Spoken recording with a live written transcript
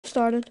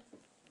started.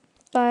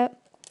 Buy it.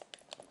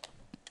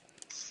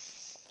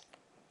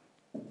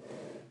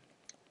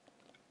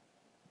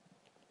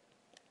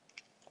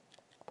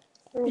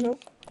 There we go.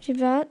 Did you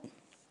buy it?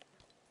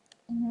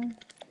 Mm-hmm.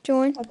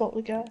 Join. I bought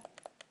the guy.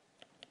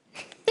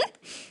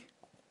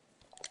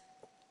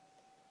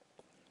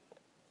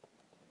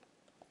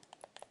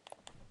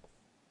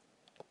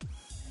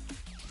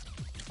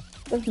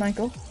 There's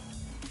Michael.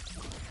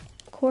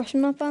 Of course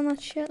I'm not buying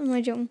that shit. Am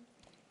I joking?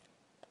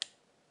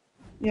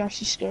 You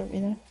actually scared me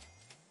now.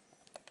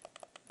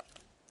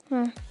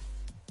 Huh.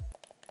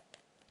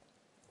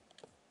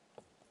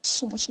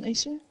 So much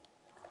nicer.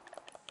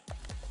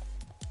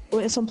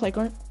 Wait, it's on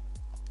playground.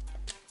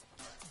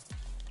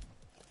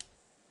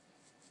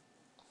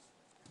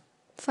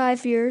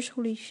 5 years.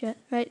 Holy shit.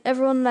 Right,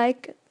 everyone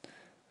like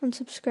and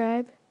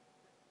subscribe.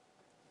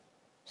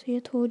 See, I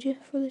told you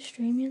for the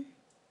streaming.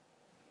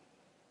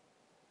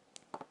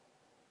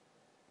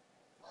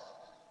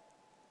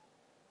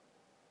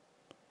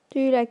 Do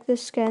you like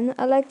this skin?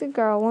 I like the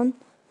girl one.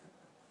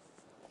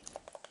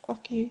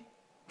 Fuck you.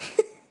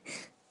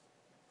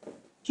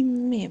 You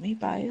made me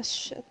buy this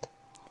shit.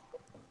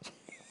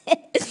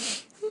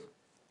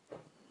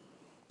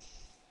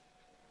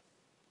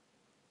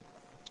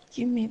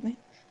 You made me.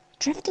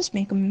 Trevor just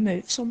making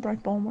moves on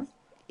Bright Bomber.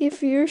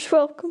 If you're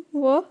welcome.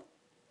 What?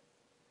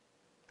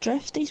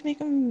 Drifty's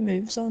making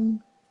moves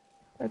on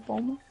Bright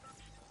Bomber.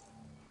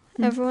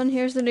 Everyone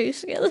here's the new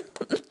skin.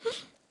 Do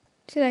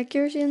you like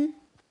yours, Ian?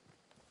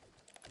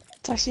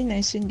 It's actually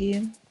nice in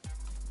game.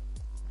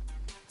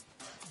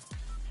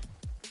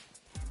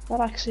 That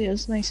actually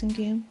is nice in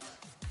game.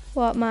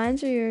 What,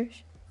 mine's or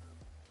yours?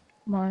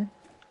 Mine.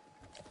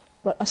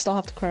 But I still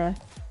have to cry.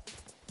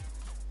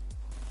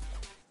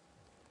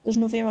 There's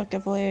no VMAT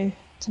giveaway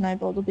tonight,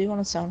 but it'll be one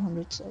at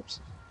 700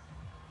 subs.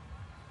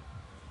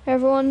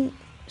 Everyone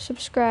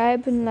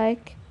subscribe and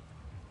like.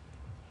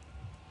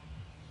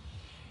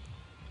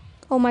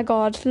 Oh my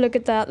god, look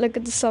at that. Look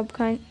at the sub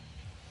count.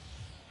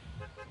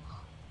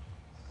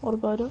 What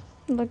about it?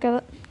 Look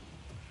at it.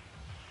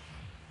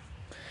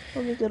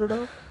 Let me get it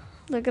up.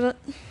 Look at it.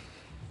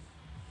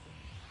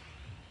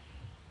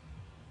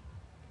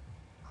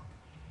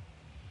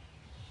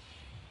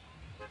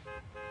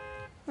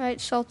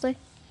 Right, salty.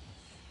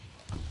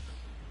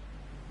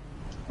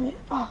 Wait,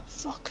 oh,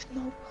 fuck,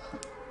 no.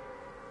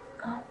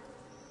 Oh.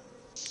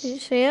 Did you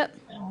see it?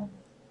 No.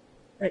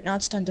 Right now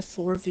it's down to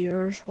 4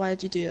 viewers. Why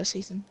did you do this,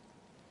 Ethan?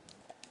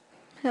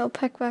 It'll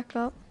pick back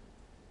up.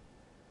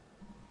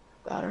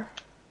 Better.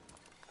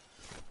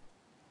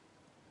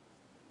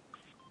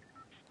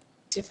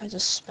 See if I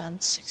just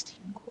spent 16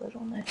 quid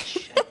on this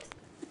shit.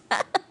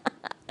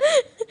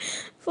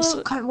 The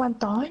sub count went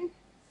down?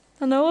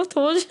 I know, I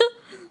told you.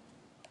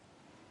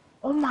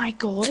 Oh my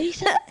god,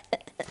 Ethan!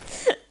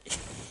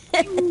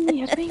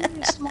 You made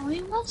me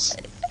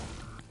smileless.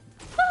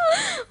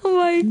 Oh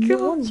my No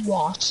god. one's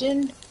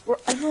watching.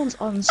 Everyone's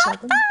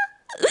unsubbing.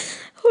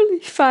 Holy,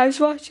 Five's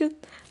watching.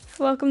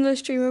 Welcome to the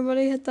stream,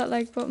 everybody. Hit that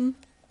like button.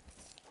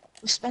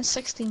 We spent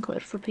 16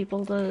 quid for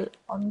people to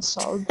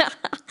unsub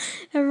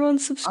Everyone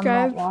and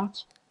subscribe. not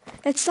watch.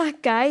 It's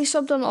that guy, he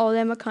subbed on all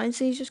them accounts,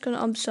 he's just gonna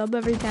unsub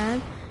every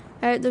time.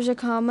 Alright, there's a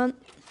comment.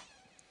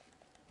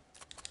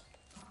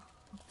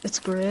 It's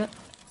great.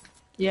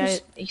 Yeah,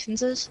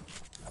 Ethan's is.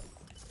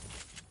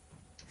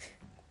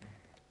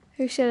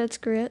 Who said it's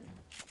great?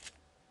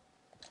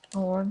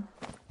 Lauren.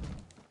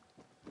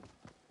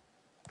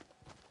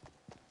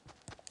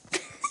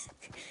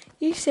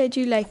 You said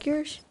you like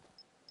yours.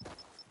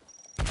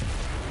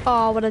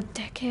 Oh, what a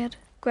dickhead.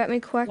 Get me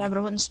quick. Yeah, but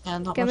I wouldn't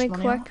spend that Get much me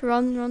money quick.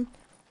 Run, run.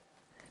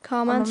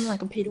 Comments. I'm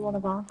like a Peter on a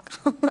van.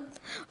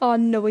 Oh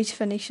no, he's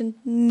finishing.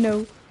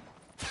 No.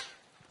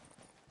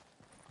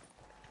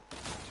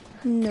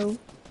 No.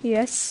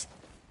 Yes.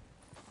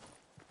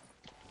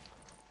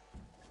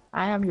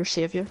 I am your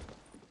savior.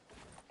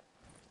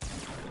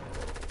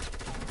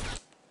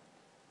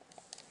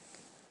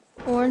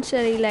 Oren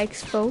said he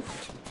likes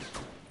both.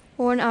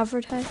 Oren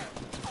advertise.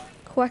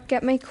 Quick,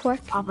 get me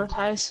quick.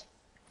 Advertise.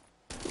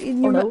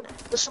 You Oh no,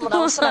 there's someone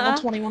else that I'm on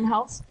 21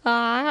 health.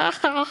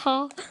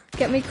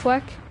 Get me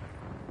quick.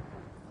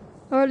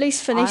 Or at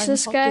least finish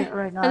this guy.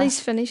 Right now. At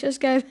least finish this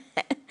guy.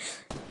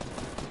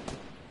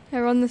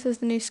 Everyone, this is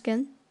the new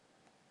skin.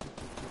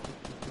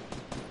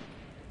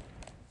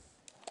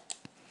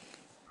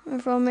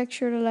 Everyone, make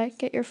sure to like,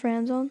 get your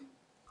friends on.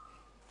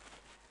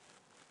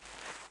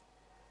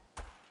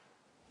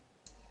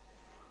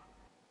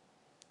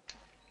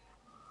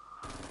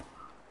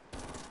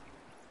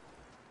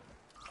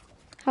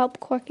 Help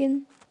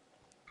quicken.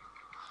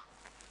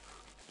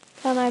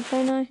 Can I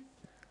play now?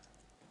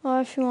 Oh,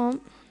 if you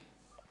want.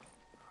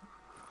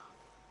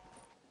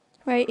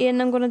 Right, Ian,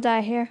 I'm gonna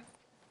die here.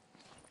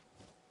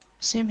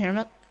 Same here,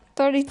 mate.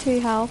 32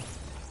 health.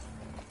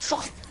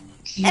 Fuck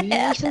you,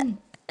 Ethan.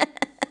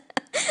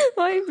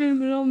 Why are you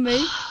blaming it on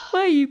me? Why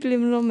are you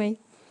blaming it on me?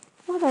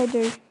 What'd I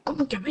do? Come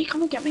and get me,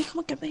 come and get me, come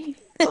and get me.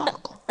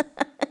 Fuck.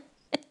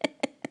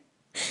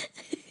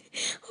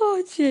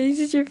 Oh,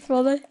 Jesus, you're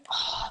funny.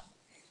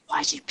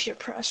 Why'd you peer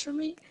pressure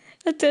me?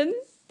 I didn't.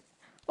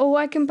 Oh,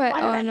 I can buy.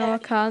 Why did Oh I no, I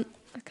let you? can't.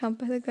 I can't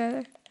buy the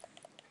glider.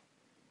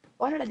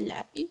 Why did I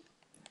let you?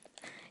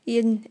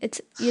 Ian,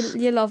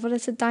 you love it.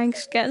 It's a dank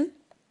skin.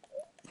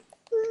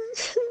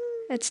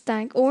 It's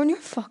dank. Or in your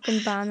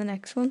fucking ban the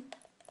next one.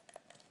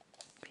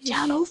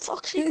 Yeah, no,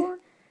 fuck Seaborn.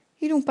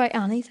 You don't buy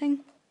anything.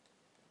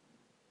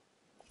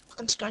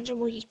 Fucking stranger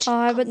will eat.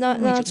 But no,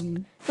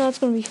 it's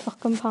gonna be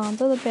fucking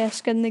Panda, the best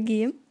skin in the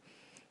game.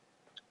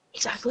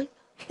 Exactly.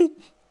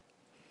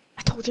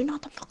 I told you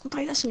not to fucking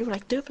buy this, and you were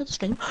like, do it for the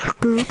stream.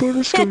 Do it for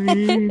the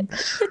stream.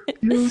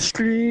 You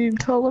stream.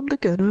 Tell them to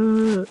get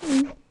it.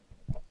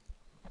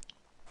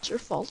 It's your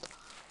fault.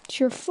 It's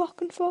your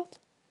fucking fault.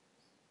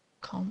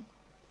 Come.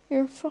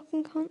 You're a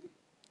fucking cunt.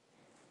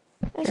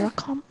 You're a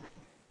cum.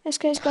 This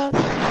guy's got.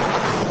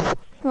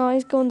 Oh,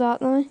 he's going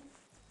that now.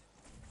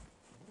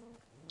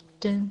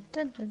 Dun,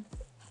 dun, dun.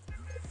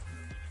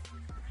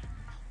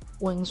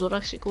 Wings would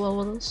actually go well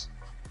with us.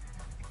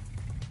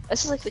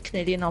 This is like the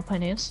Canadian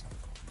Alpine Ace.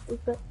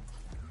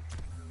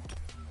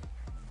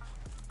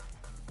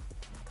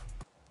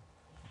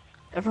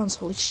 Everyone's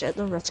holy shit,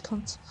 they're rich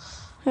cunts.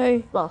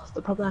 Hey. Well,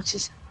 they're probably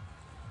actually.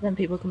 Then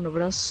people coming over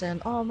to us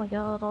saying, oh my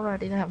god,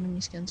 already they have mini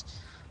skins.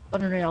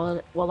 But in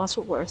reality, well, that's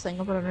what we're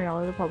thinking, but in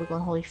reality, they're probably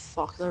going, holy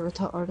fuck, they're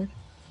retarded.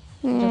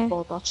 Yeah. They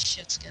bought that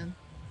shit skin.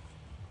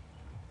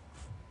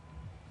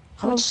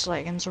 How much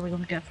slaggins are we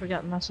gonna get for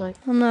getting this out?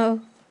 I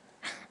know.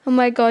 Oh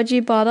my god,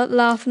 you bought it.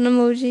 Laughing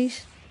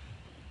emojis.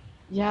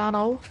 Yeah, I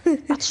know.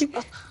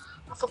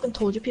 I fucking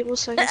told you people would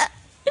say this.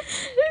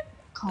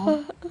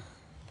 Calm.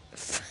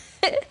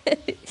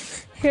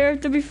 Here,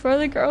 to be fair,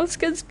 the girl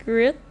skin's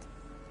great.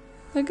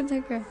 Look at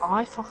that girl.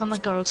 I fucking the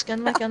girl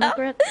skin like any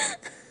great.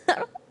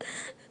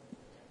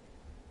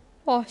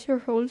 Oh, your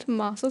hole's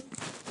massive.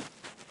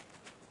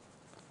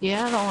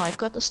 Yeah, no, I've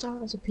got the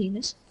star as a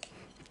penis.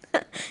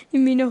 You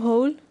mean a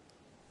hole?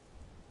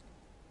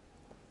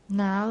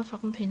 Nah, the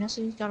fucking penis,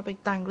 he's got a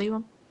big dangly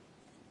one.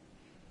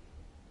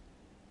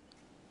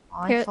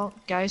 Here.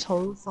 Guys,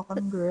 whole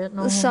fucking great.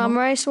 No, The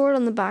samurai sword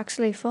on the back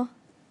sleeve.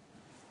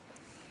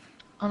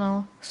 I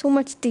know. So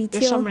much Your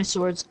detail. samurai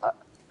swords.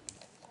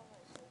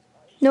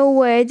 No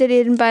way did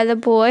Aiden buy the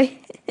boy.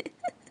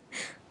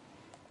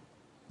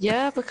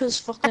 Yeah, because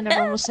fucking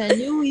everyone was saying,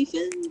 yo,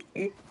 Ethan,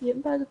 you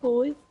didn't buy the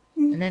boy.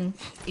 And then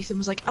Ethan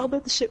was like, I'll buy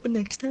the shit one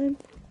next time.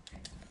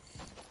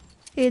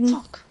 Aiden,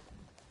 Fuck.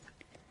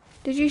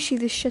 did you see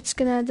the shit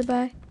skin I had to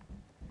buy?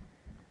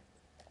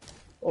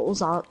 What was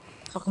that?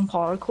 Fucking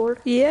paracord?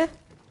 Yeah.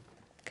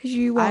 Because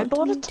you I wanted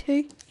bought me it.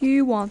 to.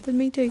 You wanted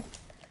me to.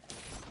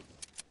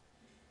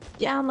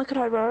 Yeah, and look at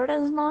how rare it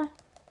is now.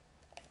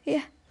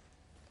 Yeah.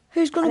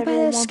 Who's going to buy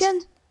Everyone this wants skin?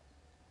 it.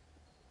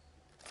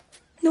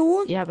 No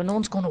one? Yeah, but no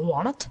one's gonna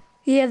want it.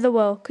 Yeah, they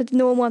will. Because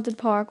no one wanted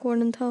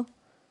paracord until.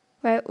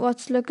 Right,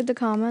 let's look at the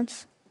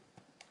comments.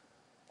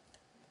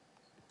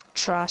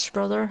 Trash,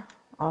 brother.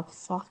 Oh,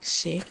 fuck's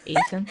sake,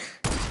 Ethan.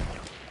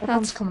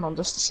 Everyone's coming on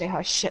just to say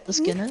how shit the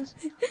skin is.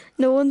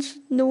 No one's.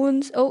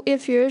 Oh,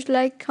 if yours,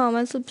 like,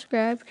 comment,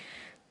 subscribe.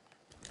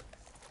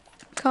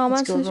 Comments,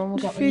 Let's go, there's everyone. We'll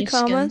a get few new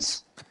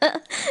comments. skins.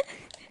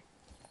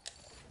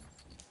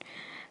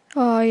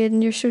 Oh,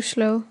 Aiden, you're so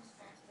slow.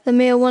 The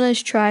male one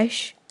is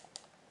trash.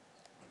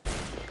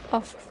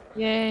 Off.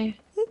 Yay.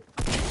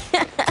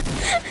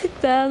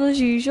 Then as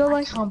usual, I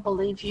like. can't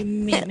believe you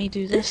made me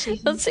do this,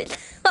 Ethan.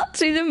 Let's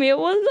see the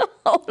male one.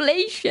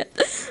 Holy shit.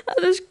 That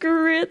is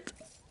great.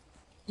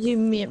 You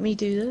made me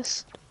do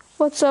this.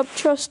 What's up,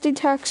 Trusty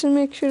Texan?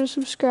 Make sure to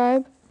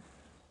subscribe.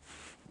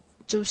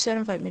 Joe said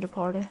invite me to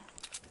party.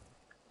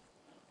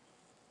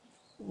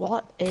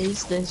 What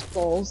is this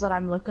balls that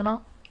I'm looking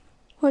at?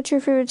 What's your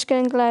favourite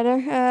skin,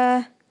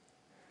 Glider?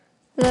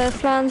 The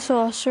flan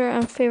saucer,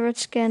 and favourite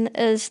skin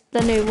is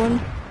the new one.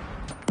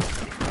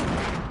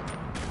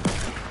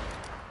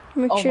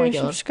 Make Oh sure my to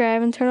God.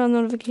 subscribe and turn on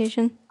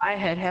notification. I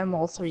hit him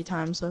all 3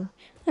 times though.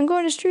 I'm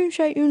going to stream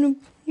shout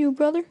you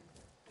brother.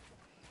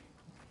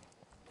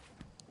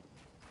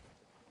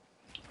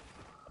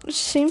 It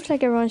seems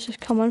like everyone's just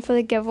coming for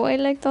the giveaway,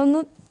 like,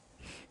 doesn't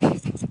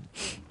it?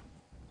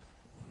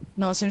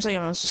 No, it seems like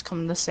everyone's just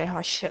coming to say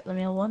how shit the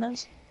male one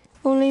is.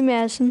 Only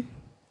medicine.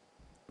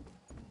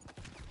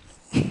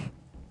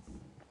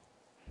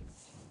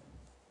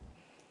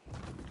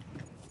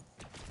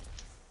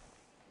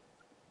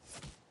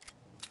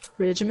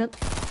 Regiment.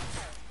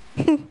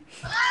 That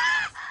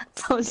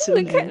was so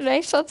Look how nice.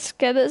 nice that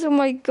skin is, oh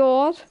my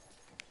god.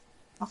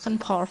 Fucking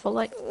powerful,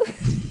 like.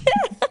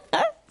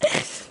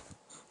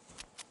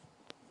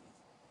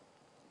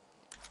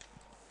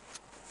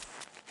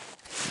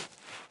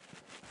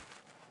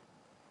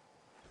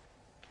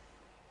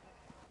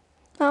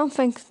 I don't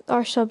think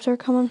our subs are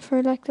coming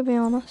for, like, to be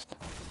honest.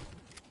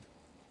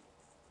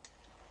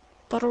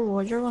 Butter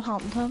Roger, what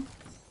happened to him?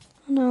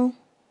 No.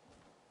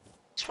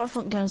 He's probably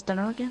fucking getting his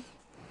dinner again.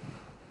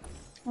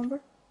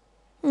 Remember?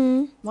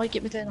 Why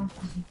get me dinner?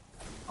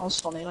 I was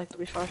funny, like, to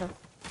be fair.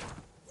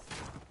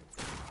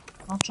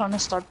 I'm trying to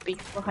start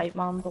beef for hype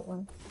man, but when.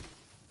 And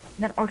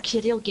then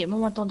Arcadial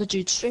Gaming went on the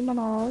Jude stream on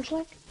ours,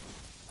 like.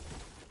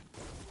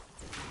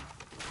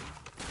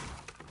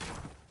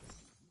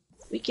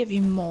 We give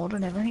you mod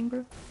and everything,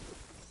 bro.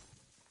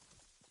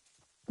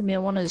 The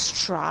male one is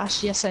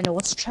trash. Yes, I know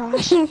it's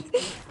trash.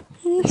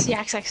 It's the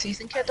XX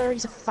season kid there.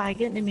 He's a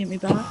faggot and he made me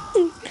bad.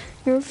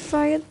 You're a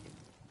faggot.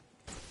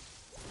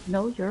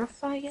 No, you're a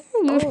faggot.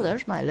 Oh,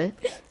 there's my loot.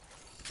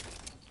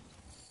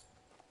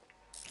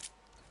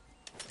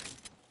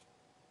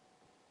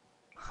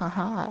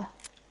 Haha.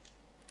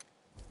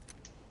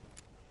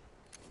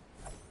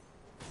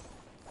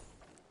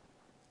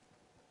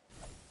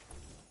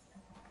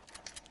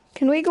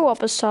 Can we go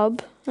up a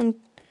sub and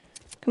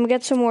can we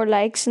get some more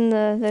likes in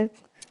the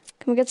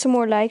can we get some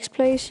more likes,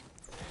 please?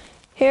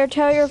 Here,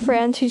 tell your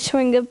friend to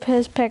swing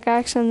his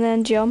pickaxe and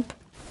then jump.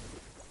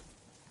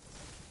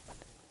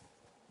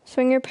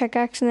 Swing your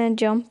pickaxe and then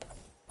jump.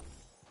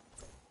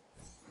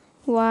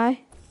 Why?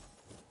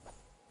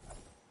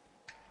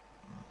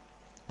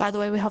 By the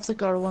way, we have the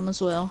girl one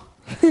as well.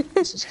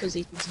 This is because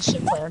Ethan's a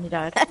shit player and he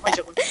died. I'm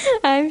joking.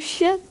 I'm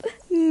shit,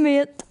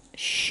 mate.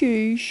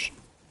 Shush.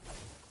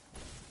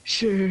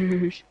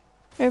 Shush.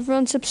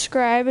 Everyone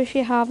subscribe if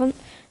you haven't.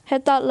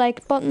 Hit that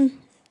like button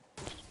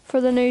for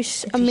the new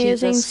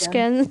amazing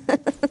skin.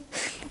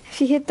 If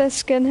you hit this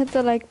skin, hit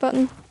the like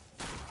button.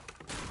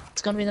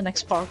 It's gonna be the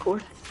next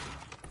parkour.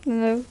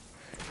 No.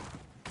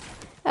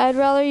 I'd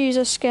rather use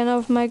a skin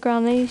of my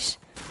granny's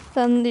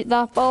than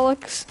that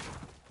bollocks.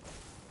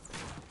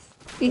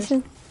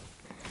 Ethan,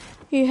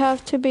 you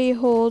have to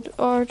hold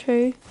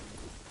R2.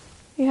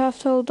 You have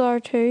to hold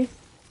R2.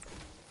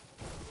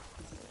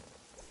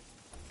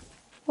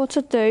 What's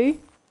it do?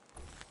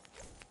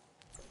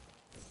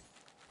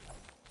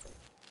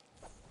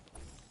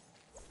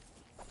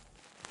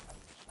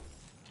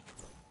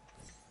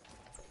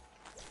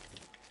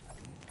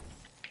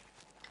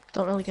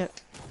 Don't really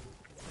get.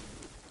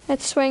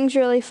 It swings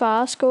really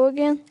fast. Go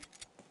again.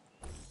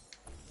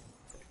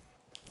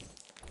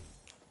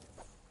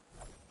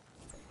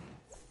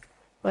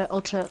 Wait,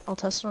 I'll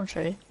test it on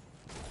tree.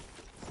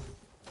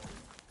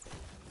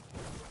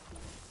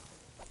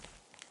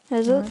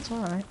 Is it? It's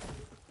alright.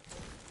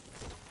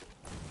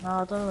 No,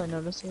 I don't really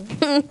notice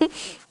it.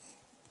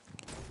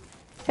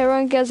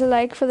 Everyone gives a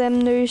like for them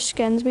new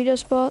skins we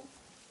just bought.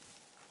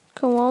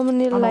 Come on, we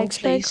need a like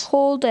spike.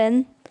 Hold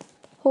in.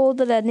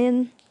 Hold it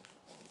in.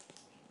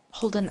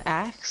 Hold an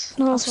X?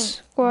 No,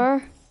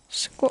 square.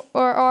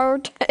 Or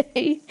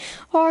R2.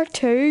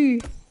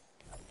 R2.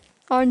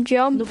 On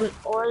jump. No, but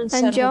or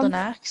instead hold an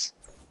X.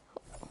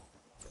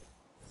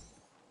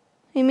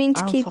 You mean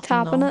to keep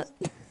tapping it?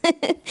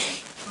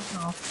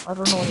 No, I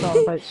don't know what that's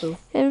about, so.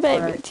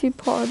 Invite me to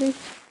party.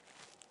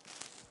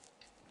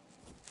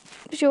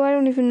 Joe, I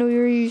don't even know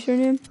your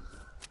username.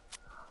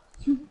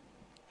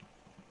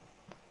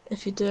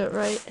 If you do it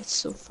right, it's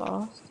so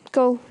far.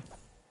 Go.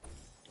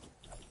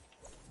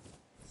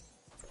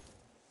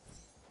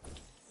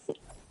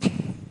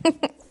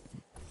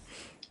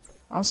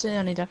 I don't see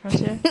any difference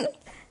here.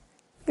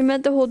 We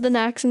meant to hold the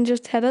axe and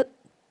just hit it.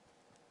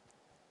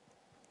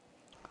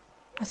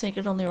 I think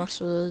it only works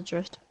with the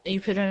drift.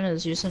 You put it in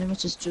his username,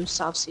 which is Joe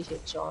Sav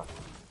CHR.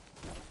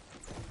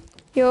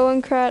 Yo,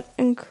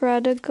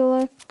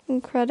 incredible,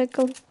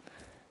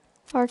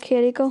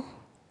 arcadical.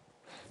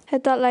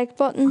 Hit that like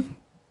button.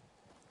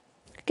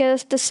 Get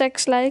us to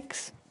 6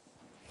 likes.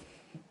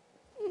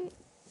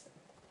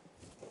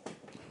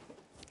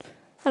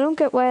 I don't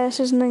get why this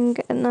isn't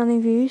getting any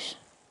views.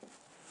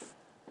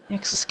 Yeah,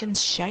 'cause the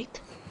skin's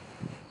shite.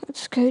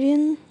 It's good,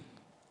 Ian.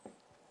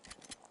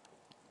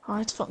 Oh,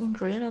 it's fucking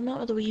great, isn't it?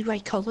 With the wee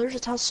white colours,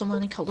 it has so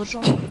many colours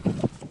on it.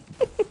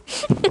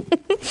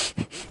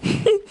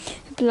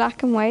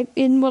 Black and white,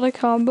 in what a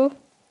combo.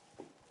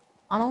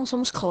 I know, it's the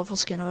most colourful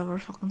skin I've ever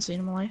fucking seen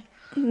in my life.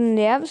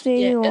 Yeah, it's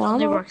the it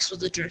only works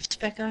with the drift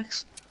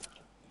pickaxe.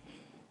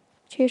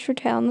 Cheers for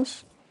telling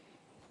us.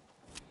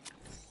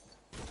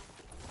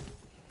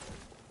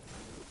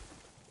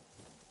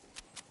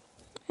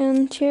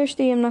 And cheers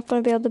to you, I'm not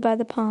going to be able to buy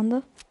the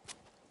panda.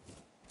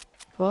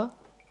 What?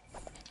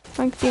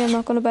 Thanks to you, I'm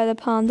not going to buy the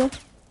panda.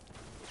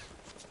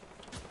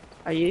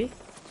 Are you?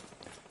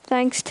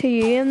 Thanks to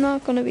you, I'm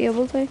not going to be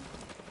able to.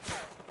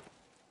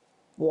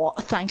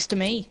 What? Thanks to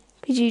me?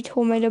 Because you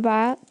told me to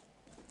buy it.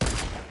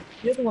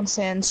 You're the one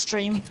saying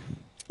stream,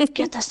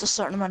 get this to a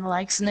certain amount of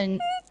likes, and then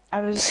I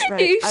was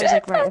right. I was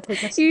like, right, I'll put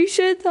this. You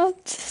said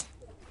that.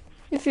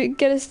 If you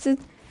get us to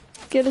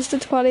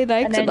 20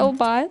 likes, and I'll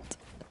buy it.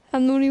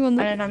 I'm the only one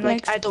that. And then I'm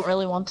like, I don't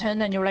really want to, and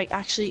then you're like,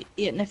 actually,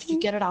 Ian, if you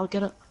get it, I'll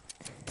get it.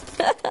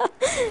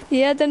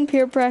 Yeah, then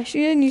peer pressure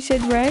you, and you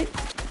said right.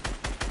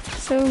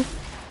 So,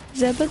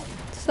 zip it,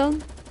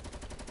 son.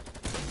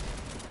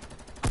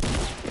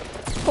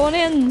 Go on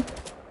in.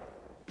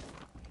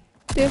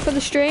 Do it for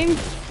the stream.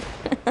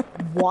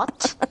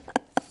 What?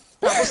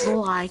 That was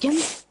lagging.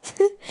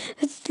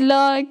 It's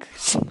lag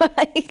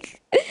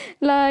spike.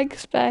 Lag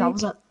spike. That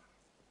was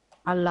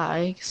a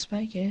lag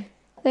spike, yeah.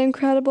 The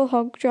incredible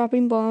Hulk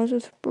dropping bombs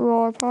with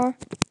raw power.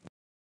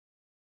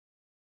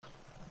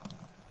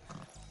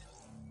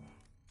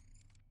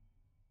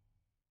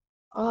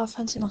 Oh,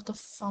 fancy not the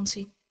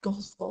fancy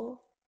golf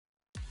ball.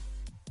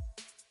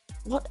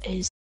 What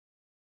is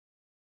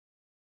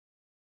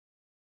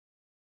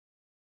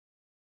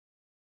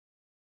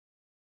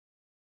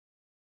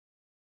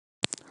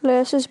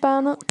Lewis is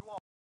buying it.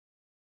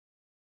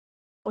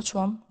 Which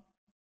one?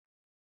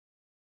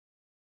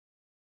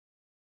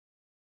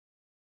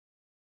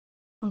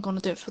 I'm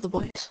gonna do it for the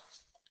boys.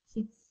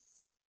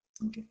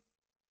 Okay.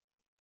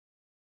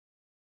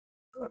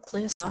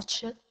 Replace that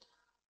shit.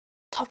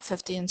 Top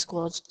 50 in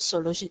squads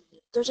solo shit.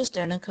 They're just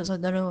doing it because I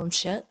don't know I'm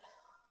shit.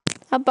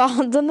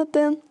 Abandon it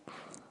then.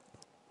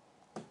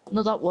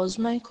 No, that was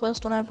my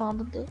quest when I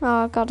abandoned it.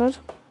 Oh, I got it.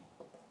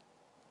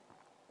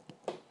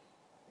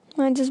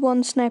 I just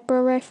won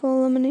sniper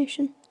rifle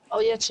elimination. Oh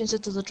yeah, change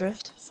it to the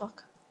drift.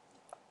 Fuck.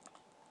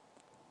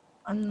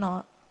 I'm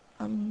not.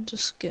 I'm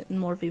just getting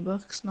more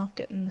V-Bucks, not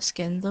getting the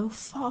skin though.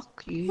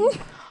 Fuck you.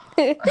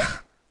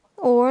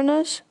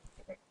 Orange.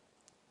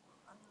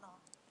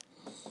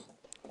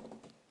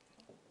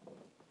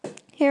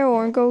 Here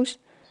Oran goes.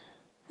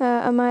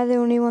 Am I the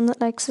only one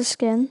that likes the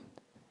skin?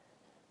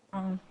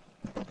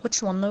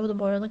 Which one though, the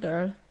boy or the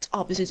girl? It's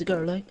obviously the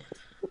girl, like.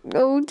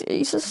 Oh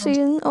Jesus,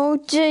 Ian. Oh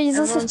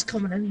Jesus. Everyone's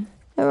coming in.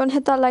 Everyone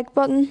hit that like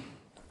button.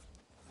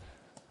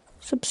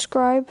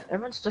 Subscribe.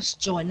 Everyone's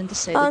just joining to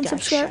say the guy's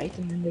Unsubscribe. shite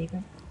and then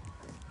leaving.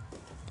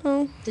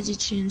 Oh. Did you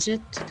change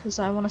it? Because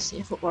I want to see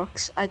if it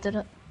works. I did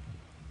it.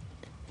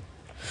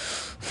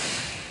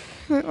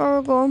 Right, where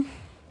we're going.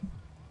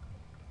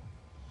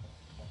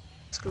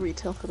 Let's go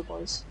retail for the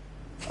boys.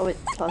 Oh wait,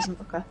 it doesn't.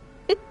 Okay.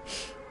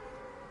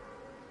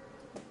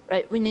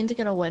 Right, we need to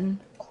get a win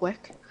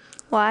quick.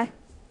 Why?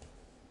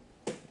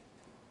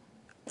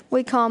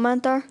 We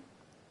comment there.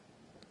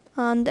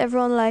 And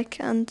everyone like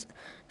and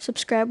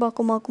subscribe.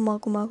 Welcome, welcome,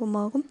 welcome, welcome,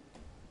 welcome.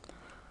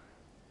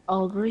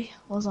 Albury,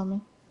 what does that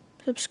mean?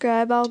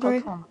 Subscribe,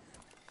 Albury.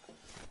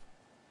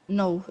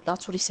 No,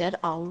 that's what he said,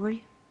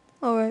 Albury.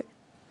 Alright.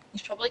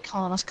 He's probably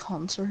calling us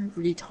cons or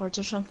retards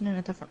or something in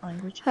a different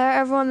language. Hi,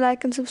 everyone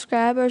like and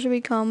subscribe. There's a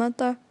wee comment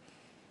there.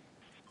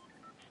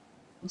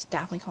 He's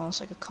definitely calling us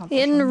like a cunt. You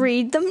didn't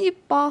read them, you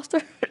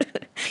bastard.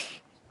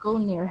 Go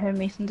near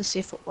him, Ethan, to see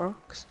if it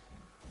works.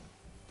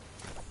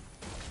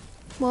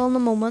 Well, in a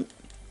moment.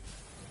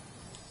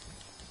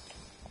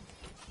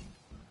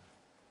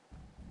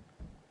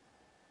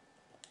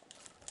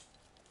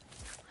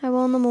 I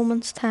will in a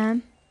moment's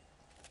time.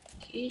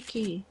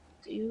 Kiki,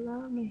 do you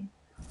love me?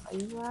 Are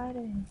you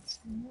riding?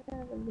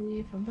 Never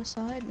leave from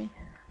beside me.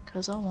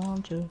 Cause I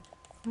want you.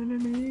 When I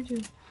need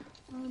you.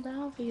 I'm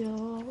down for you,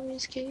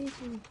 always Kiki.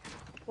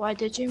 Why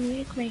did you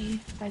make me?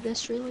 By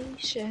this really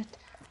shit.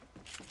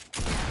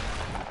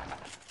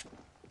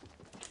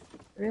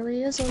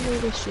 Really is a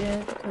little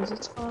shit because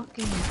it's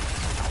fucking.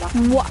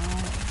 What?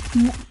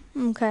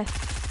 Okay.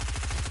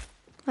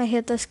 I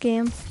hate this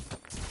game.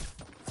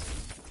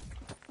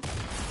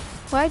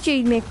 Why'd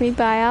you make me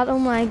buy it? Oh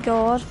my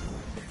god.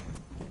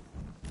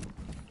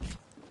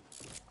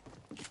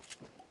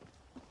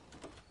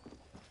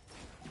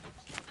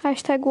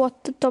 Hashtag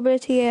what the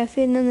WTF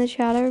in the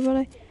chat,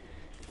 everybody.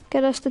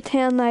 Get us to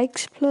 10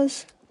 likes,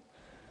 please.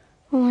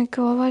 Oh my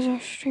god, why is our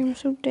stream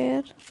so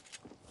dead?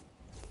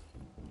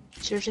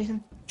 Cheers,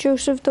 Ethan.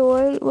 Joseph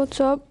Doyle, what's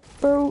up,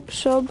 bro?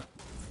 Sub.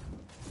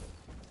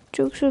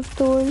 Joseph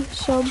Doyle,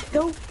 sub.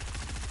 Go.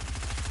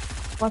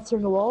 What's through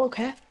the wall,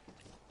 okay?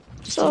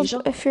 Just Sub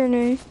usual. if you're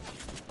new.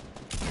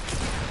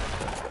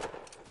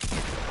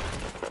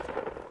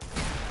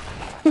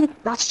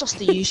 That's just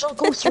the usual.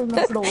 Go through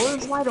the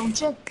floors, why don't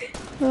you?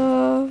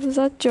 Is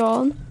that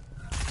John?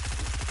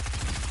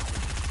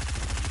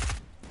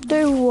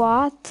 Do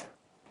what?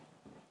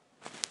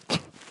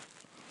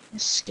 Your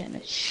skin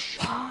is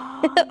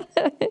shot.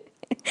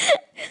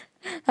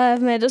 I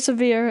have made a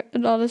severe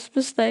and honest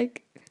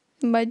mistake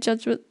in my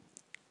judgment.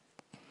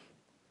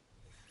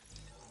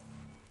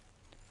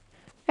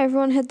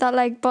 Everyone hit that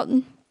like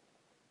button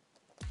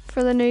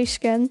for the new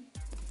skin.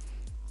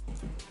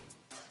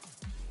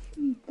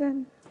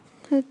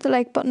 Hit the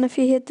like button if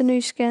you hate the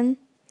new skin.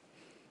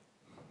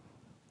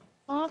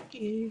 Fuck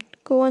you.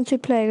 Go into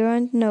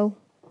playground. No.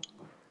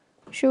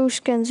 Show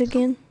skins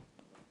again.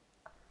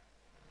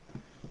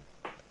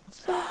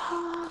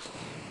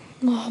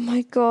 Oh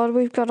my god,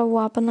 we've got a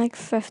whopping like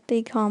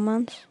 50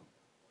 comments.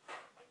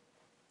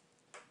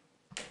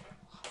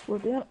 We're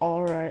doing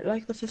alright.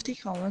 Like the 50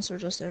 comments are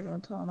just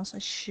everyone telling us how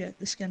shit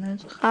the skin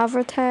is.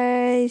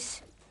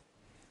 Advertise.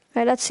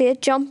 Right, let's see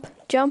it. Jump.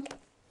 Jump.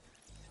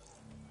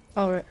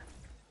 Alright.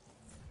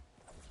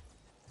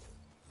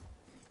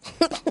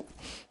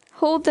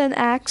 Hold down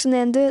X and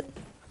then do it.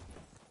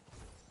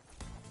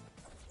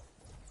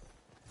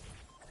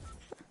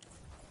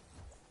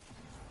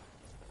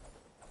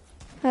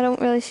 I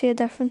don't really see a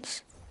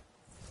difference.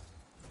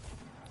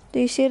 Do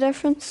you see a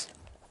difference?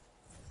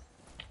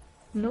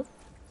 Nope.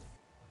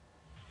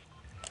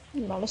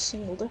 Not a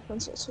single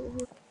difference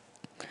whatsoever.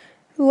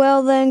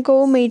 Well then,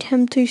 go meet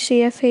him to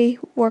see if he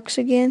works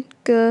again.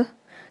 Go.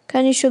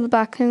 Can you show the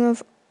backing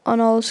of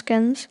on all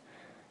skins?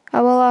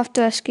 I will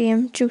after this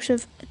game.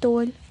 Joseph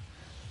Doyle.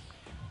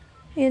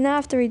 You don't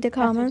have to read the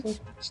comments.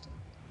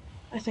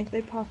 I think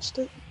they patched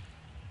it.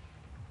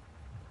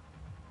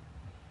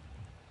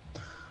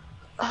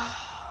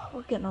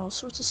 We're getting all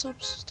sorts of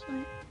subs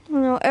tonight. You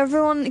know,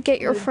 everyone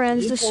get your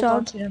friends to Hold sub.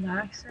 on to an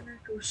accent or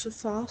go so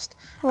fast.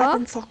 I What?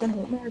 can fucking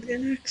home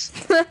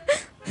RDNX.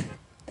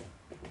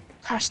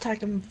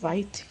 Hashtag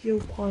invite you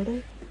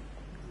party.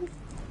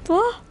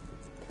 What?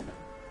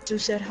 Joe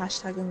said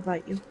hashtag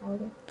invite you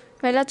party.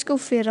 Right, let's go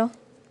fatal.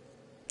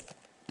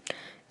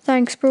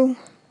 Thanks, bro.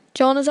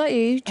 John, is that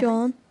you?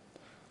 John?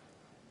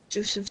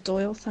 Joseph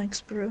Doyle,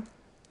 thanks bro.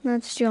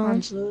 That's John.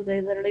 Angelo,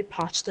 they literally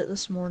patched it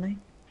this morning.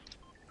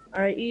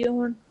 Alright,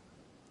 Ewan.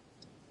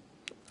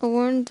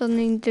 Owen doesn't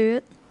even do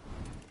it.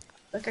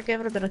 Look, I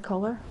gave it a bit of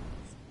colour.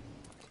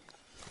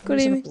 I'm Good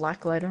using a evening.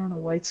 black lighter on a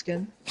white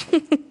skin.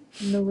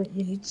 No,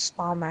 you need to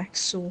spam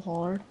X so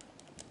hard.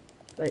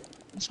 Like,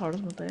 as hard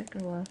as my dick,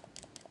 or what?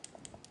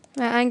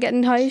 Right, I'm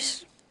getting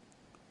house.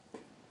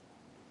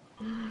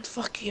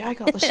 Fuck you, I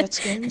got the shit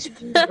skins. You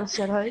can get the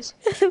shit house.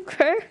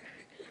 Okay.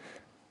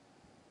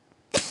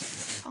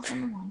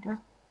 Fucking reminder.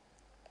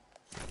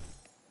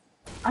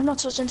 I'm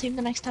not switching team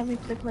the next time we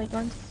play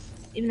Playground.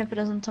 Even if it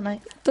isn't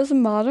tonight.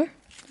 Doesn't matter.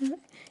 You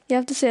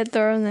have to say it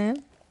there and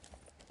then.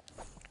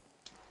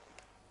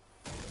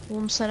 Well,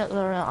 I'm saying it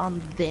there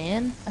and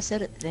then. I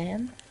said it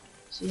then.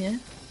 So yeah.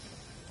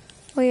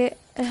 Wait,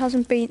 there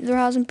hasn't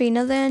been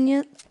a then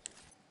yet.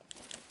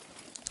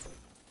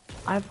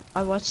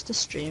 I watched the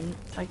stream,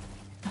 like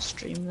a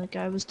stream the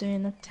guy was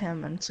doing it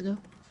 10 minutes ago.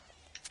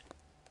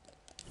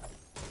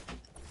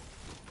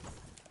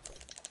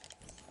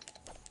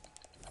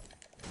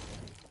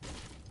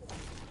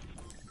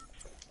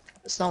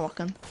 It's not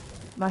working.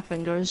 My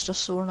finger is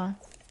just sore now.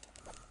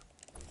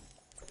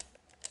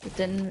 It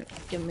didn't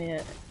give me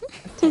a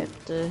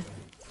tip to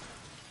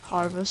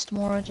harvest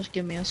more, it just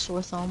gave me a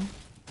sore thumb.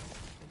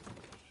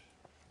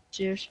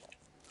 Cheers.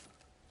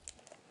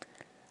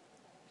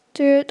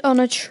 Do it on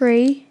a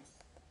tree.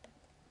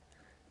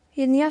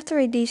 You have to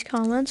read these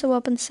comments. I'm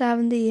up in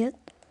 78.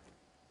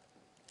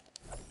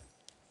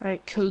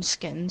 Right, cool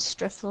skins,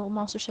 drift little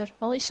monster shit.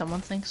 Well, at least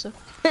someone thinks so.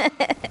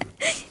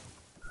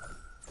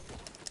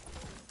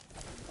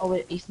 Oh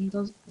wait, Ethan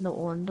does. No,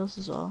 Owen does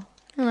as well.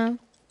 I know.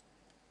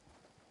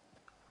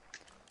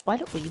 Why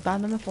don't we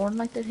ban him if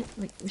Fortnite did?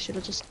 Like, we should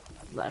have just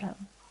let him.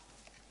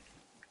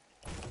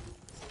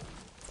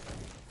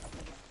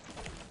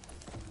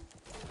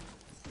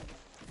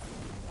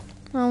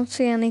 I don't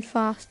see any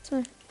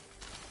faster.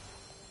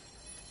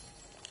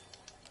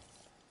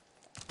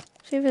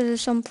 See if it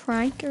is some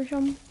prank or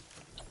something.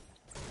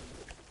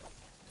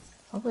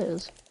 Probably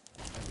is.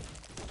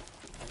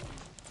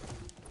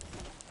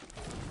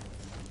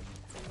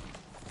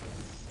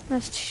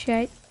 That's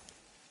shite.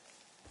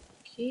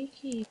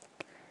 Kiki.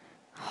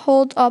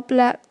 Hold up,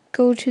 let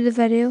go to the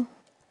video.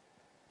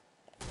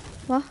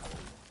 What?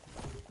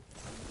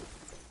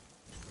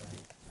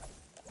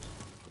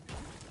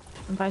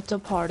 Invite to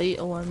party,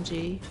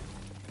 OMG.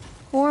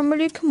 Or will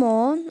you come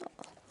on?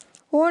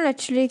 Or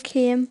literally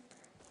came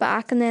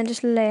back and then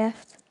just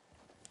left.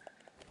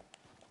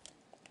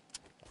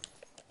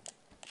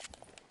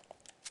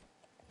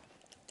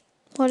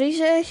 What did he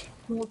say?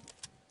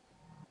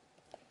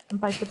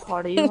 Invite to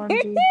party,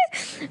 OMG.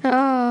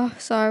 Oh,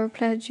 sorry, we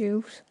played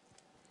juice.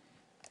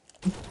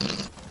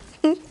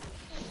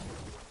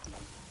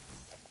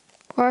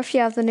 Or if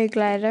you have the new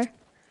glider.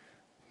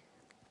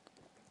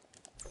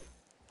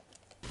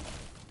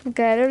 The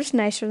glider is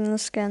nicer than the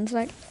skins,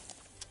 like.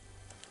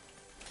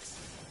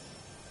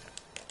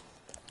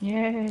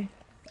 Yay.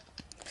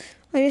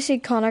 I just see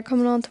Connor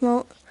coming on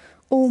tomorrow.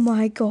 Oh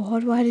my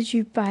god, why did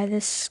you buy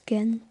this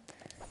skin?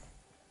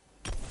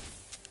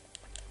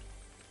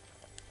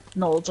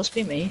 No, it'll just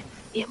be me.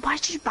 Yeah, why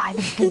did you buy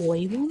the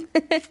boy one?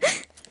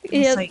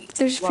 Yeah, like,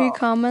 there's a few well,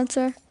 comments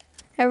there.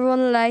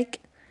 Everyone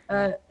like.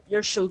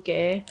 you're so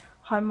gay.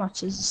 How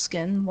much is the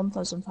skin?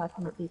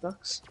 1,500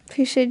 V-Bucks.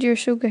 Who said you're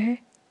so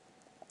gay?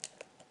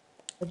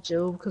 Of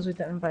Joe, because we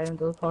didn't invite him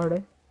to the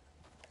party.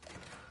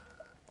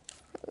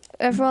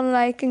 Everyone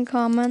like and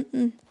comment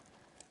and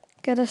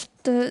get us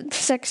the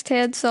 6 to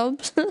 10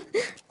 subs.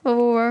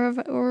 Oh,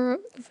 we're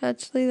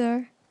eventually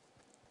there.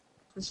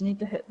 Just need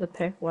to hit the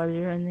pick while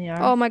you're in the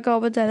air. Oh my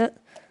god, we did it.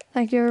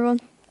 Thank you, everyone.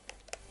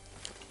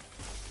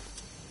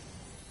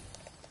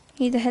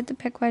 You need to hit the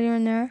pick while you're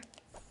in there.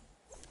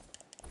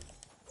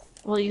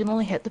 Well, you can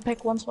only hit the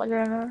pick once while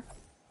you're in there.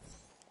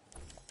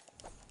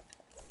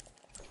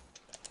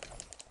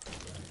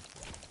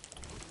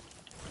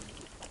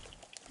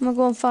 Am I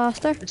going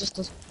faster? It just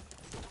does.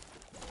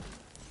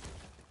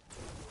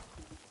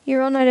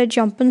 You're on out of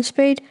jumping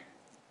speed.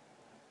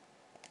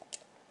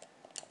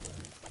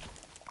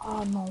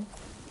 Oh no.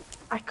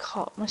 I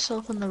caught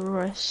myself in the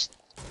wrist.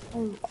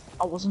 Oh,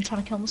 I wasn't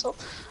trying to kill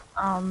myself.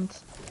 And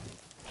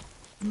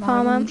now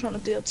when I'm Comment. trying to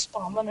do it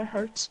spamming, it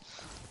hurts.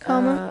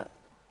 Comment.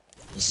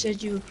 You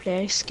said you would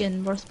play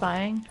skin worth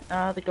buying.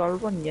 The girl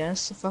one,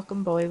 yes. The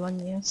fucking boy one,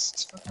 yes.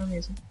 It's fucking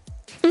amazing.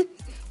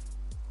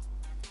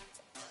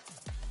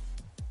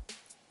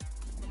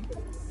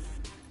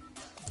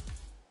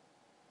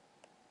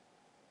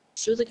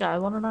 Show the guy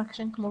one in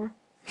action, come over.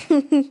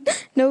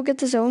 No, get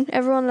the zone.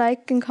 Everyone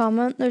like and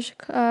comment. There's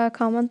a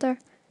comment there.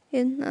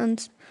 In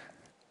and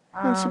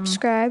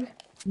subscribe.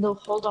 No,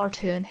 hold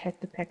R2 and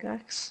hit the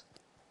pickaxe.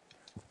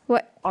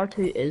 What?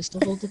 R2 is to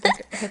hold hit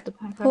the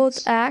Hold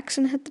pickaxe. X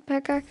and hit the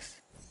pickaxe.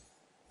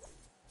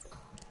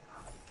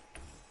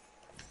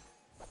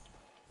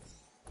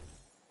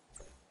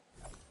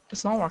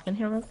 It's not working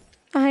here, man.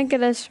 I think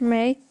it is for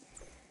me.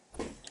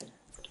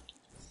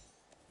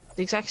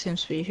 The exact same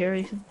speed here,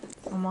 Ethan.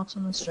 I'm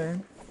watching the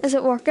stream. Is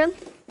it working?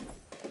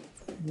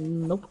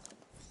 Nope.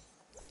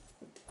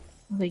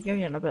 I think you're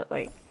getting a bit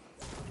like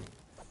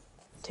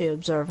too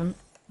observant.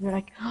 You're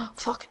like, oh,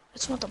 fuck,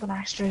 it's not up an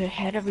extra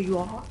ahead of you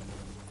are.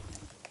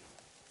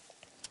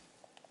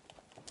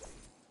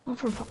 I'm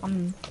from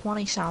fucking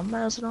 27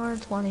 miles an hour,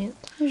 28.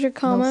 There's your No,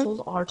 comment.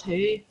 hold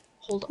R2.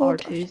 Hold Hold.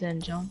 R2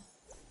 then jump.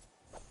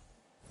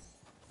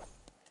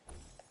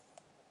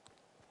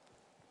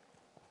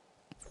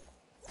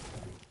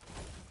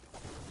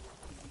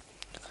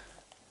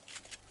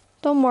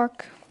 Don't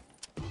work.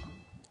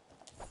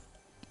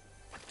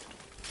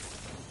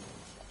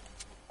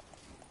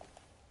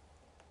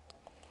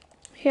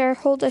 Here,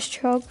 hold this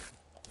chug.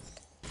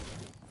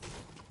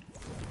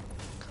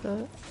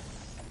 Okay.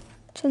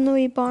 It's in the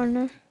wee barn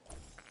there.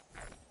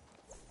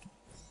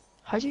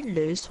 How'd you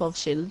lose 12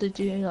 shield? Did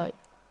you like,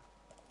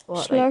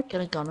 what, Slurp. like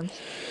get a gun and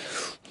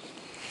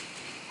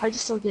how'd you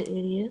still get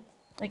 88?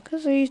 Like,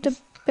 Because I used a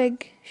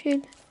big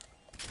shield.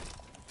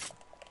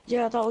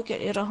 yeah, that would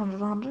get you to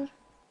 100.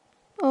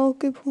 Oh,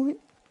 good point.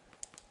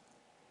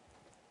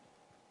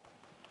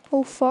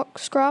 Oh fuck,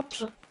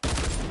 scraps.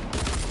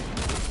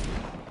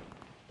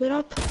 Wait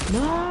up.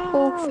 No!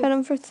 Oh, fed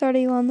him for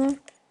 31 there.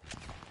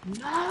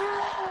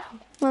 No!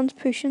 Man's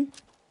pushing.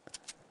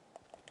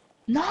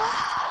 No!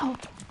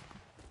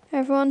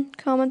 Everyone,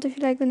 comment if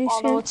you like the new Oh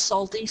skin. no, it's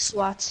salty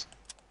sweats.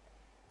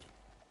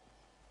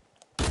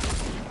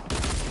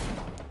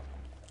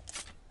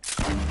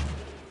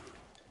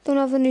 Don't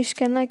have the new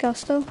skin like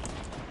us though.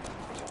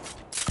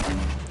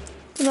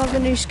 Don't have the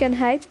new skin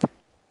hype.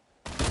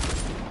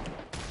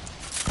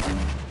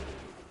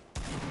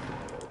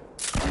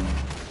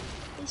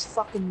 These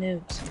fucking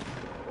noobs.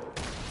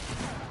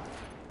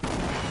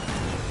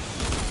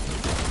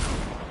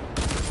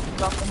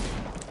 Nothing.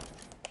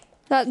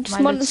 That's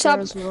My one loot's stop.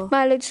 there as well.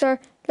 My loot star.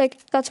 Like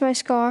that's my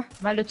scar.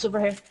 My loot's over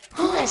here.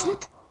 Who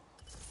isn't?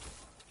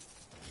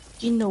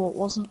 You know it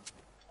wasn't.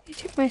 You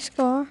took my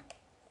scar.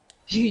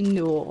 You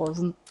know it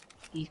wasn't.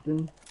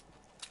 Ethan.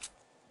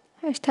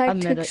 Hashtag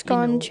Admit took it, you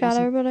scar in know the it chat,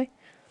 wasn't. everybody.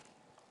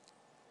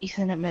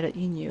 Ethan, admit it,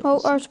 you knew it Oh,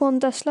 wasn't. there's one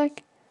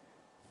dislike.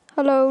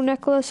 Hello,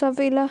 Nicholas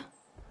Avila.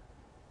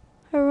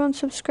 Everyone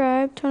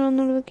subscribe, turn on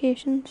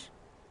notifications.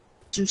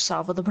 Do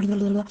salva the blah, blah,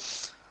 blah, blah.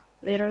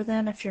 Later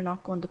then if you're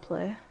not going to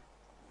play.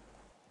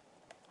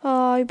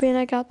 Oh, you being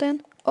like that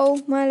then?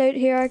 Oh, my loot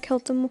here, I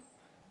killed them.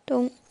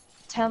 Don't.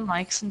 10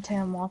 likes and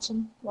 10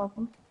 watching.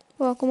 Welcome.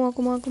 Welcome,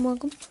 welcome, welcome,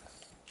 welcome.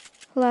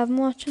 11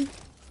 watching.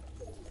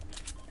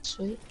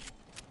 Sweet.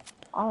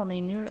 I don't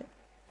need near it.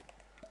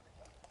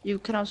 You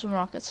can have some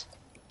rockets.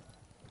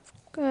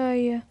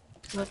 Yeah.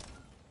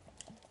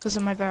 Because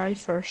in my very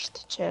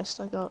first chest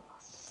I got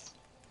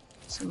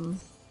some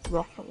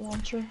rocket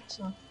launcher,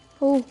 so.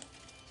 Oh,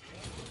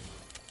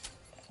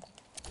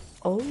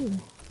 Oh,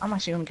 I'm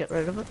actually gonna get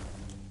rid of it.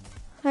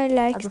 I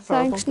like. prefer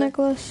Thanks, both.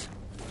 Nicholas.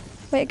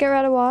 Wait, get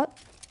rid of what?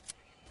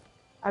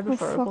 I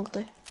prefer fuck.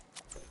 multi.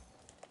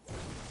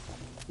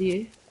 Do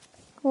you?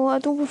 Well, I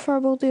don't prefer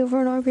multi over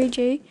an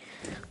RPG.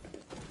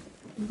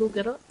 Go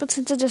get it. But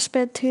since I just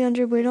spent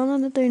 200 weight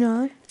on it, I do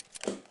now.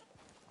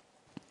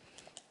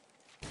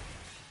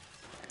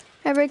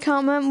 Every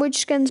comment, which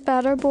skin's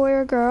better, boy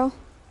or girl?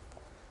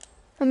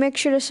 And make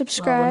sure to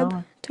subscribe,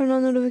 Well, turn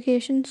on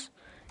notifications.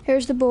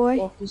 Here's the boy.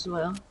 walk as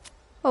well.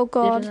 Oh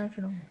god,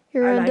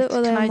 you ruined it with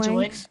Can them I join?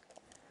 wings.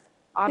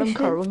 Adam You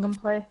should. Kerwin can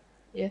play.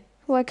 Yeah.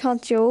 Why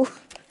can't you?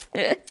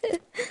 Because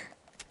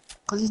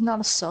he's not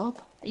a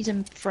sub. He's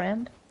a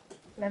friend.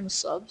 Name of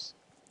subs.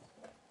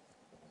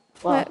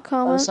 Well, Wait, by the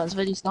comment, sounds of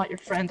it, he's not your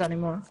friend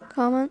anymore.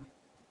 comment,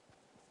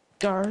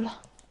 Girl.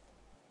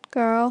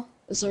 girl.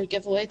 Is there a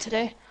giveaway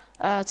today?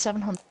 It's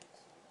 700.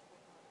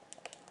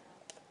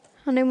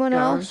 Anyone Girl.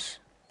 else?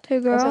 2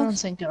 Everyone's girls.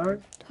 saying girl.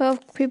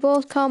 12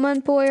 people,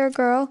 comment, boy or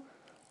girl.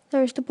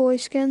 There's the boy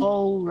skin.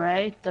 Oh,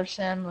 right. They're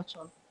saying which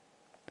one.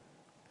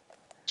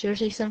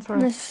 Cheers, Ethan, for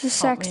And this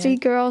is a helping me sexy out.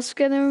 girl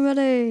skin,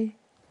 everybody.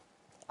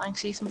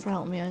 Thanks, Ethan, for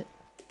helping me out.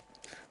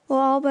 Well,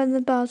 I'll buy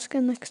the bad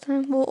skin next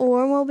time. Well,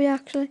 Oren will be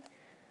actually.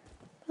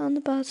 And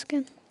the bad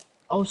skin.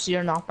 Oh, so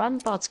you're not banning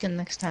bad skin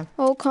next time?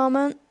 Oh,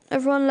 comment.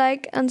 Everyone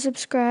like and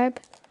subscribe.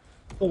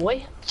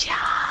 Boy.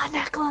 Yeah,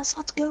 Nicholas,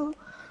 let's go.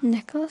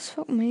 Nicholas,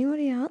 fuck me, what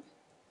are you at?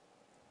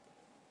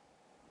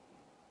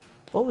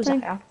 What was I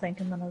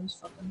thinking when I was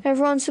fucking...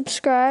 Everyone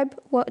subscribe.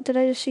 What, did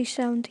I just see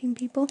 17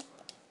 people?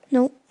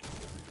 Nope.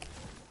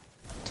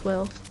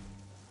 12.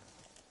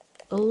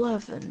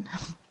 11.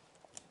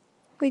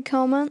 We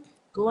comment.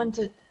 Go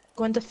into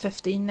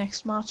 15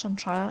 next match and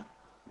try it.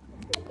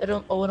 It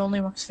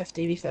only works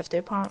 50v50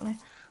 apparently.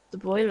 The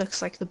boy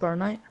looks like the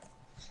burnout.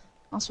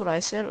 That's what I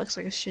say, it looks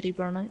like a shitty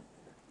burnout.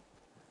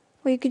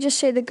 Well, you could just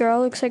say the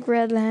girl looks like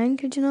Red Lang,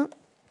 could you not?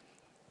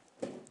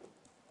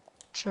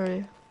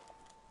 True.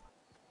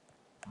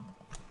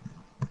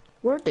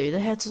 Where do the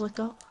heads look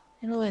up?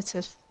 You know, it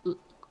says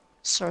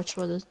search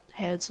where the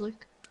heads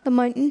look. The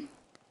mountain.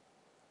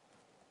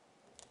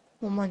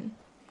 One mountain.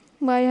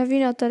 Why have you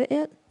not done it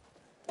yet?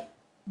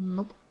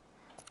 Nope.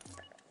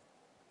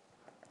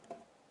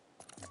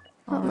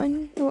 That Alright.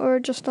 mountain? Or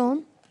just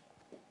on?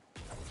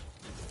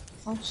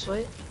 Oh,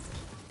 sweet.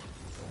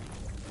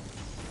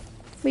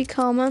 We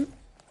comment.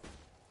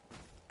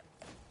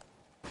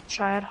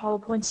 Try it. Hollow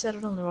point said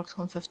it only works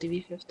on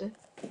 50v50.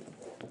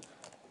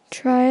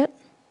 Try it.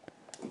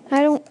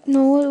 I don't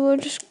know,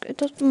 it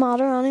doesn't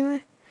matter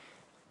anyway.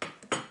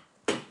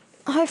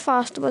 How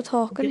fast am I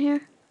talking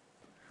here?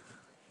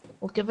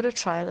 We'll give it a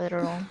try later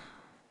on.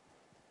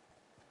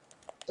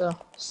 So,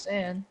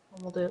 stay in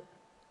and we'll do it.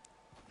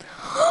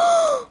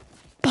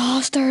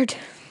 Bastard!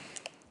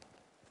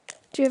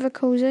 Do you have a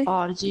cozy?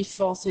 Oh, did you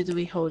fall through the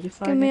wee hole you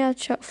found? Give me a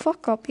shot.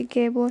 Fuck up, you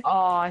gay boy. Oh,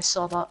 I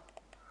saw that.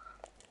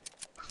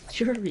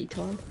 You're a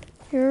retard.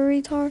 You're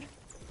a retard.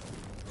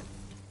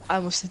 I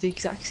almost did the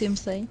exact same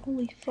thing.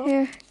 Holy fuck.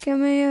 Here, give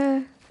me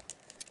a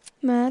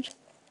mad.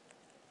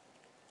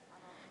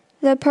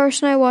 The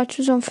person I watched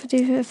was on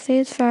 50-50.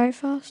 It's very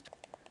fast.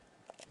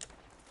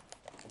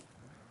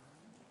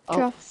 Oh,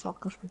 Drop.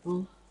 fuck, there's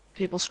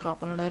people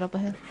scrapping it out up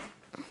ahead.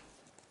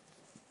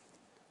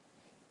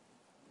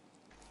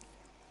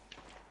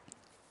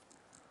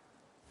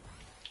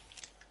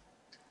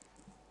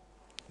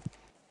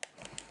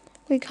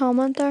 We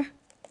comment there.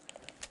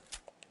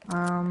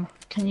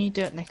 Can you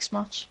do it next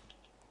match?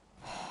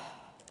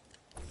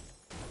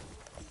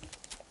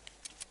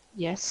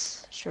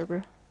 Yes, sure,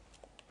 bro.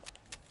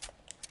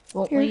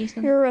 Won't we,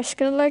 Ethan? You're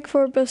risking it like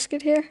for a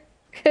biscuit here.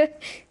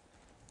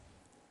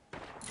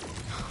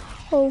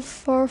 Oh,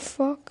 for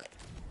fuck.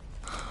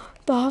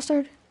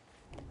 Bastard.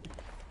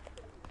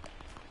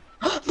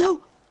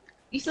 No!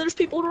 Ethan, there's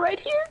people right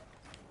here!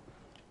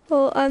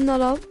 Well, I'm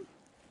not up.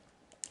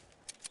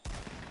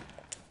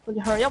 Will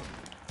you hurry up?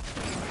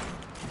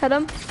 Hit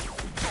him.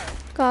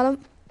 Got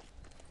him.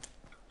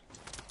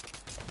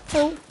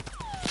 Oh.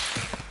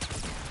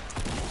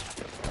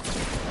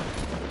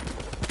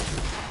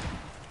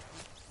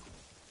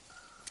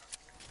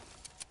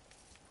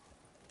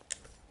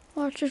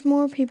 Watch, there's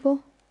more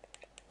people.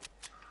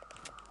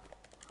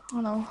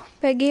 Oh no.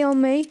 Peggy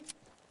on me.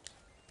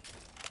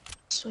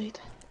 Sweet.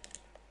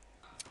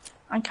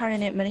 I'm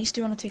carrying 8 minis.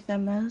 Do you want to take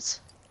them meds?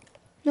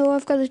 No,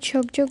 I've got a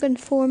chug jug and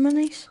 4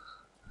 minis.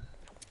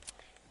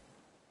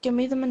 Give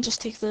me them and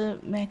just take the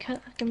med kit.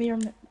 Give me your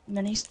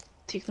minis.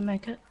 Take the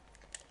med kit.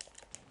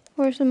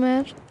 Where's the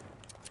med?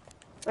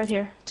 Right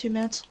here. 2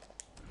 meds.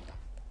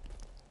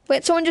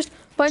 Wait, someone just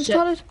bounced Shit.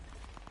 on it.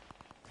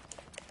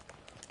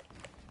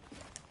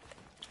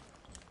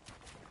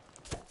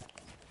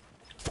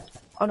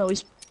 Oh no,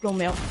 he's blown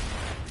me up.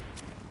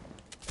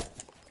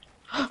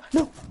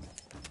 No!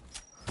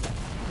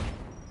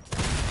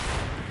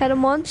 Hit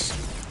him once.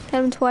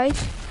 Hit him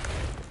twice.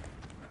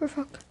 For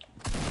fuck.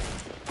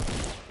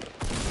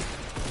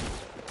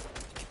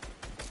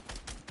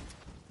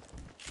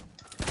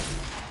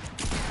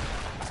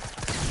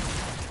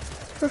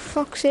 For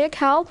fuck's sake,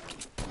 help.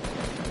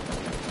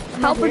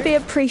 Help would be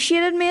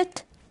appreciated,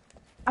 mate.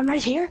 I'm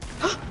right here.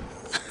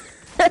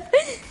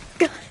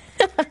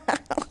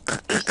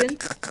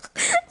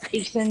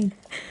 Ethan,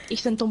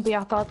 don't be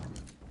at that.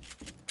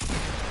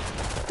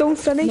 Don't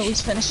finish. No,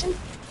 he's finishing.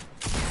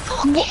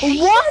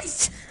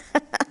 What?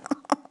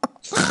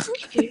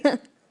 Fuck you.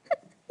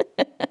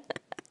 You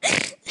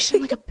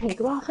sound like a pig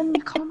laughing,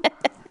 you cunt.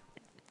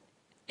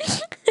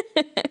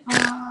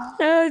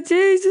 Oh,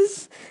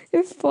 Jesus.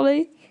 You're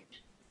funny.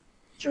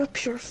 You're a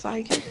pure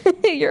faggot.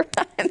 You're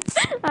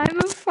I'm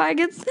a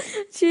faggot.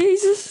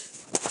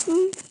 Jesus.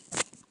 You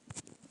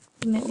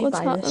made me What's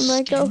buy happening, this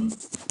Michael?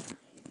 skin.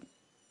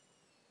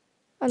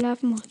 I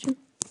love him watching.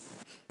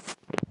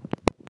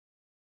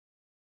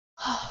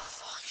 Oh,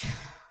 fuck.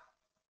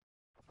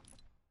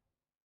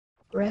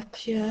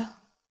 Rip, yeah.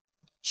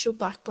 Show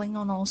back bling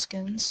on all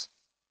skins.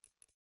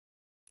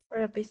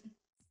 Rip, Ethan.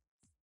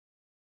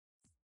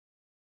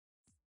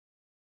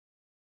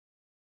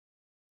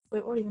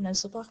 Wait, what even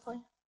is the back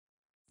bling?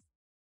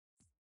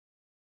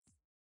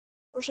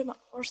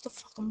 Where's the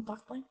fucking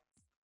back bling?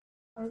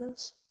 There it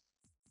is.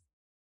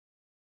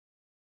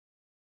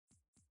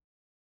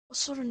 What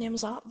sort of name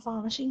is that?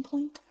 Vanishing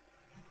point?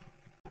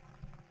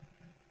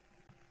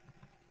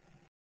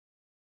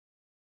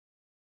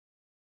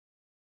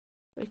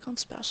 Recon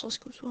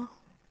Specialist goes well.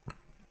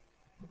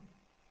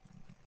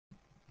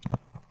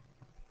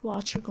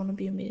 Watch, you're gonna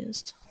be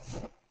amazed.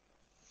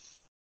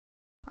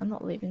 I'm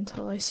not leaving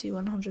till I see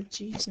 100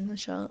 G's in the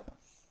chat.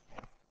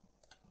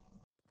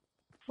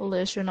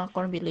 Unless you're not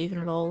gonna be leaving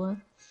at all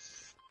then.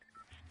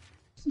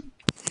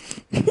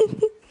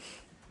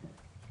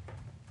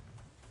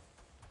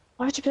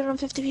 Why'd you put it on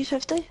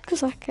 50v50?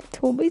 Because that kid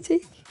told me to.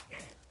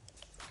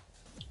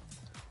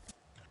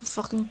 The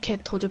fucking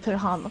kid told you to put a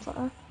hand on the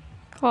fire.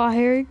 Oh,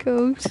 here he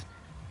goes.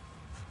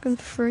 Fucking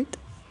fruit.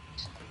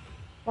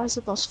 Why is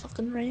the bus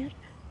fucking red?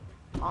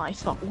 I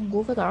fucking go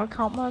over there,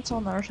 can't we? It's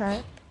on their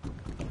side.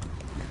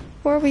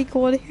 Where are we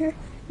going here?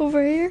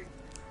 Over here?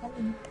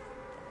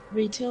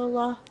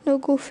 retail, No,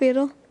 go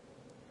fatal.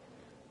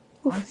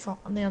 I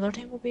fucking the other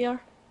team will be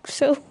here.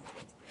 So,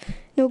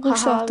 no, go Haha,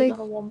 we salty. got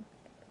a one.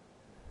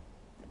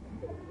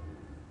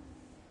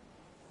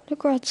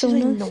 Look where that See zone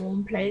when is. no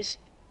one plays.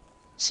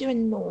 See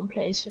when no one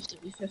plays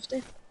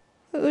 50v50.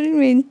 What do you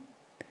mean?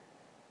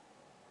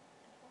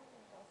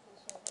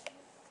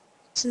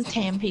 It's in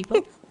 10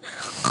 people.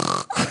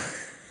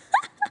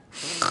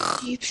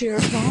 You pure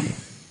Tom.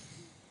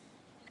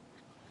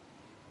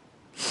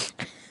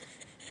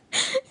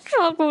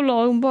 Can't go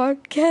long,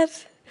 Bart, kid.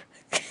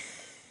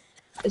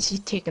 Is he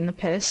taking the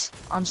piss?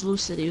 Angelo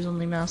said he was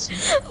only messing.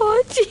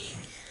 Oh, gee.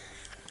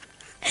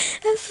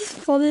 This is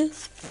funny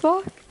as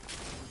fuck.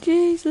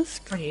 Jesus.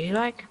 For you,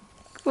 like.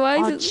 Why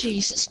Oh, is it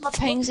Jesus, my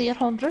ping's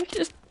 800.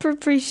 just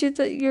appreciate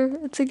that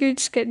it's a good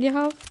skin you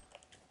have?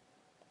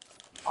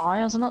 Oh,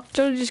 isn't it?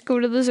 Don't just go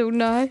to the zone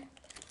now.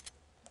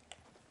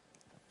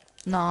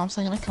 Nah, I'm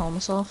thinking of killing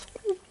myself.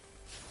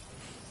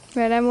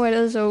 Right, I'm away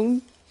to the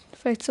zone.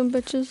 Fight some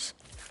bitches.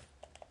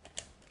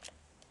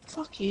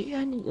 Fuck you,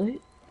 I need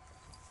loot.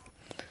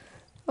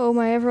 Oh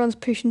my, everyone's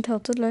pushing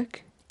tilted,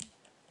 look.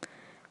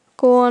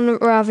 Go on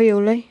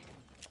ravioli.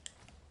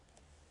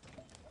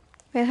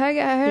 Wait, how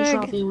Who's do I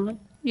ravioli?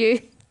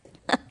 you?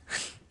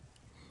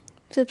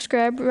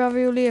 Subscribe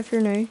ravioli if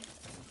you're new.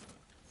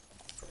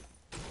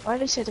 Why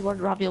did he say the word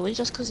ravioli?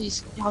 Just because he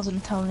has an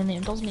Italian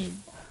name, doesn't he?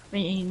 I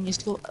mean, he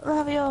used to go,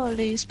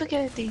 ravioli,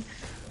 spaghetti.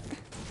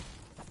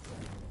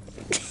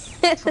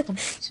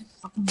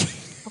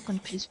 fucking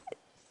piece.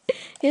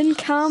 In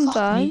calm Fuck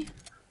down. me.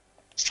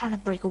 Just trying to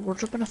break a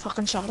wardrobe and I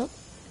fucking shot it.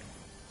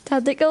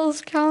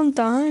 Tentacles, calm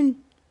down.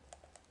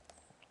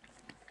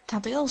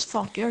 Tentacles,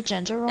 fuck your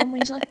ginger Ron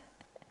Weasley.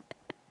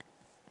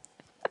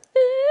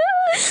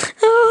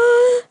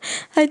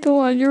 I don't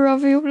want your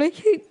ravioli.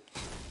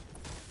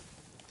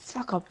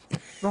 Fuck up,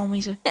 Ron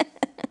Weasley.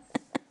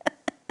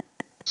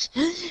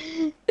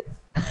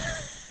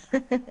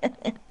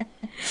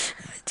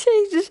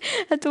 Jesus,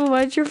 I don't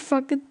want your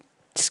fucking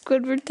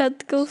Squidward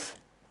tentacles.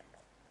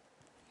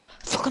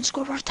 Fucking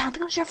Squidward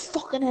tentacles, your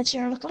fucking head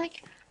here look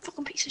like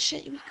fucking piece of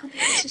shit. You can't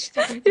piece of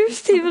fucking. You're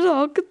Stephen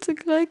Hawking,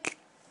 look like.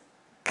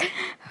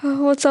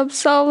 Oh, what's up,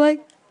 Sally?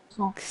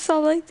 Oh.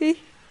 Sally D.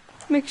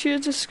 Make sure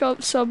to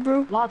sub,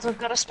 bro. Lads, I've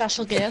got a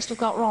special guest. We've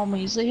got Ron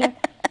Weasley here.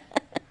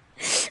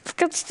 I've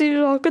got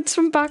Stephen Hawking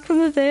from back from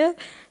the dead.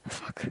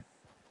 Fuck.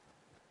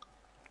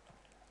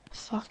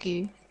 Fuck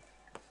you.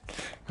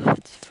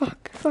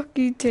 Fuck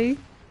you too.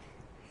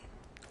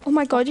 Oh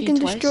my god, Fuck you can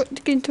twice. destroy.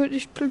 You can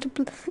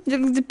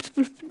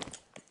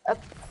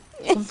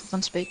You can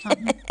fucking speak, can't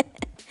you?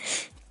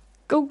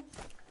 Go.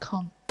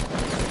 Come.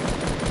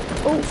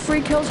 Oh,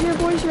 3 kills here,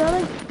 boys.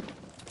 Ready?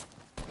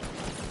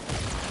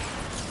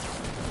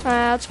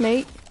 That's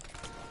me.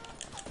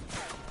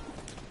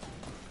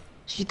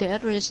 She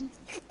dead, Raisin?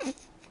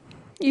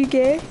 You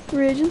gay,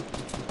 raging?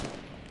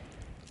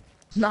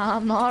 Nah,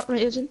 I'm not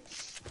Raisin.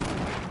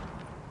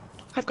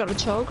 I've got a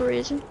chug,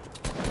 Raisin.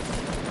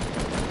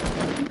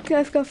 Okay,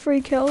 I've got 3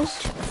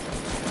 kills.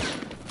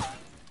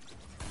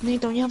 No,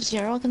 don't you have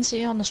 0? I can see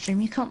you on the stream,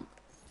 you can't.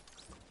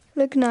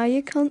 Look now,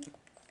 you can't.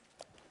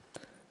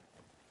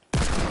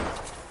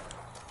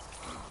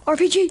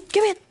 RPG,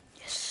 give it!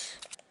 Yes.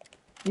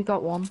 You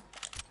got 1.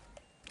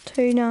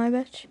 2 now,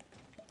 bitch.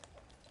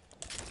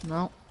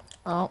 No.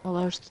 Oh, well,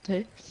 there's the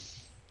 2.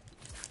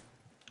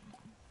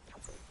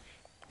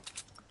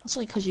 That's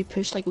like because you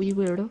push like a wee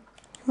weirdo.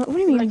 What do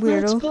you mean, Like,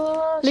 let's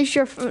weirdo? push.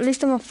 At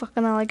least I'm a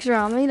fucking Alex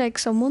Rami, like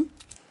someone.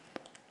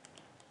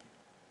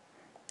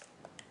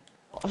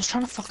 I was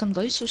trying to fucking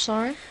do, so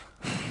sorry.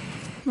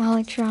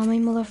 Alex Rami,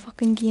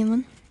 motherfucking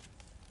gaming.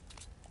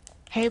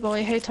 Hey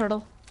boy, hey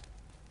turtle.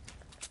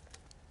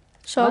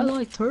 Sub, I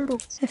like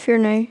turtles. if you're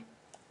new.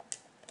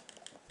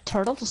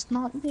 Turtle's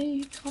not me,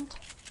 you cunt.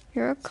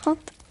 You're a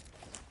cunt.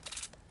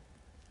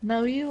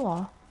 No, you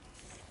are.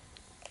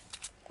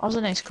 I was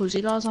a nice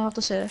cozy lads, I have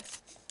to say.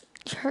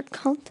 You're a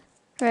cunt.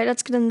 Right,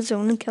 let's get in the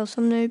zone and kill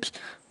some noobs.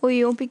 Well,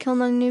 you won't be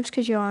killing any noobs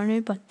because you are a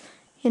noob, but,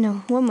 you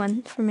know,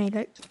 1-1 for me,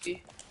 like.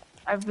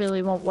 I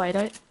really want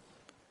whiteout.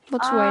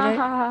 What's white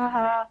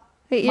out?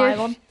 Wait, My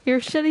one. your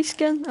shitty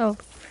skin? Oh,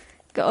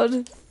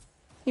 God.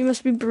 You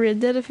must be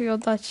braided if you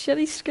got that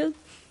shitty skin.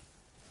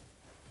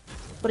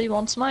 But he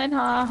wants mine,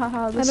 ha ha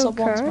ha. The I don't sub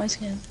wants care. my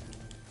skin.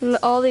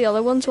 All the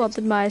other ones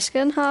wanted my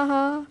skin,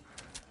 haha.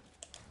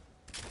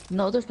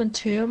 No, there've been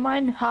 2 of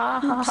mine, ha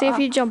ha ha. See if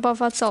you jump off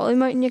that salty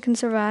mountain, you can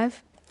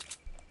survive.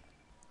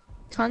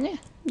 Can you?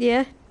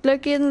 Yeah.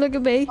 Look, Ian, look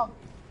at me.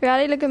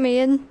 Ready? Look at me,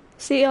 Ian.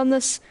 See on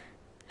this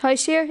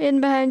house here,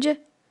 Ian behind you.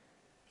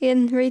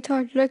 Ian,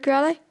 retard. Look,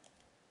 ready?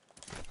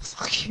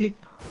 Fuck you.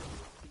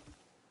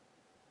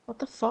 What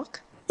the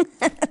fuck?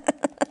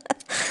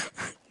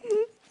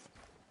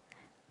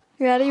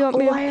 Ready? You want Oh,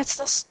 me? why it's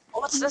this?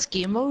 What's this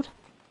game mode?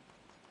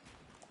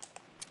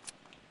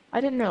 I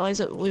didn't realize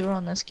that we were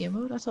on this game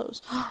mode. I thought it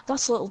was.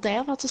 That's Little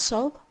Dev. That's a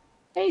sub.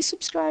 Hey,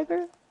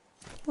 subscriber.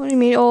 What do you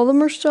mean? All of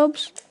them are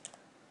subs?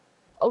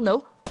 Oh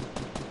no.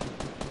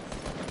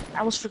 I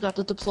almost forgot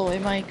to deploy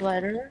my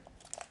glider.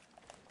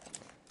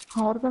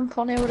 Oh, it would have been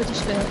funny. I would have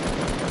just been.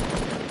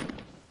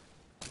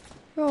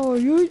 Oh,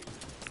 you.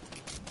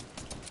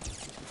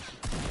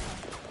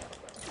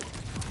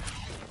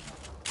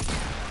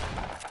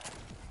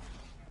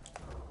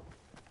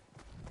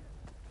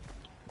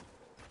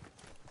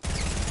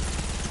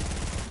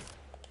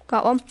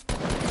 Got one.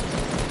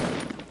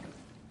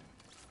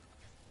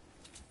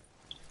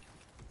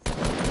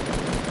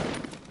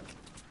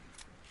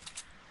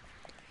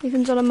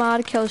 Ethan's on a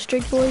mad kill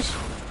streak, boys.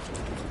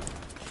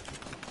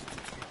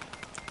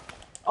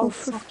 Oh,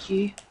 fuck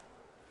you.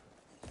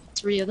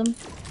 3 of them.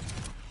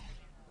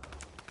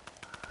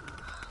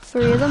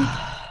 3 of them.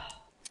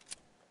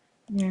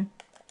 Yeah.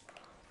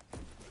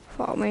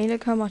 Fuck me,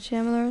 look how much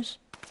ammo there is.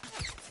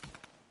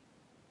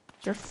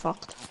 You're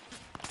fucked.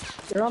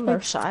 You're on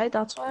their side,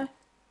 that's why.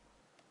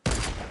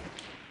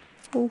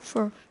 Oh,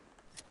 for.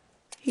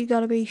 You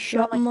gotta be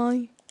shot in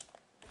my.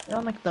 You're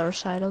on like their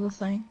side of the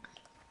thing.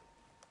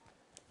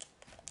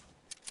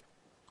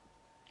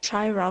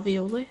 Try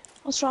ravioli.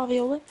 What's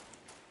ravioli?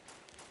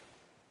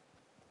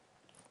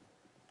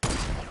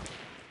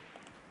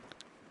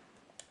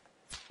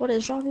 What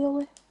is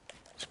ravioli?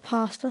 It's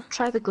pasta.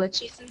 Try the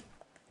glitch, Ethan.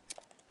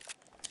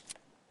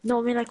 No,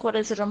 I mean like what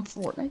is it on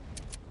Fortnite?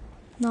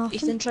 Nothing.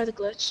 Ethan, try the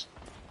glitch.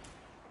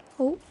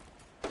 Oh,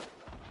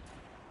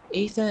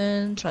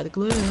 Ethan, try the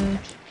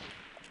glitch.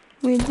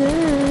 we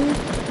did.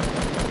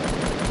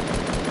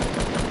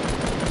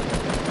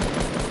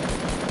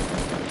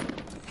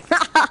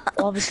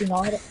 Well, obviously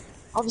not.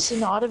 Obviously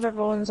not if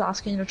everyone's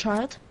asking you to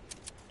try it.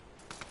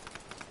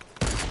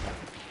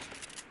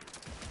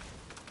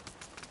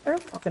 You're a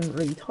fucking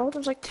retard.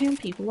 There's like 10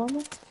 people on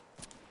it.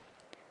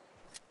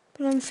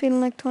 But I'm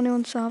feeling like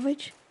 21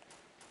 Savage.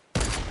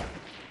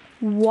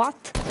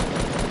 What?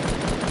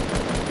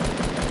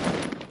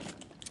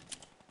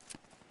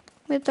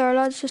 Wait there,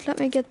 lads. Just let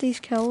me get these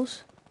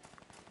kills.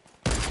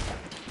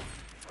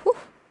 Whew.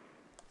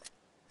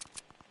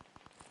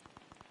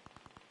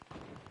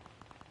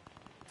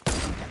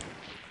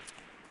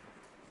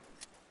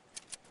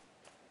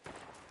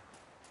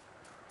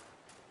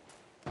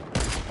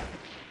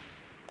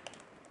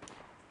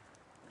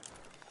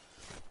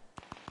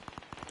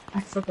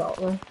 I forgot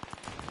though.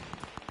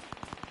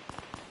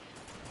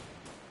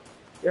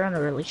 You're in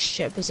a really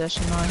shit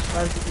position now.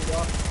 Why did you do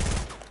that?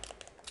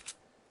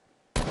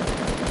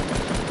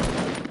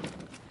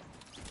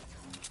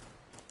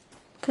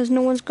 Because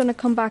no one's gonna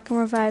come back and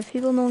revive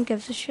people. No one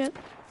gives a shit.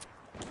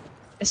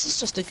 This is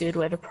just a good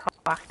way to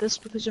practice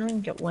because you don't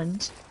even get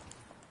wins.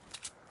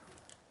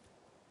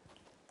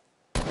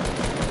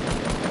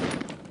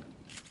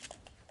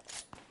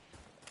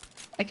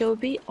 Like it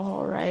would be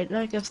alright,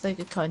 like if they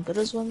could count it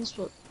as wins,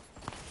 but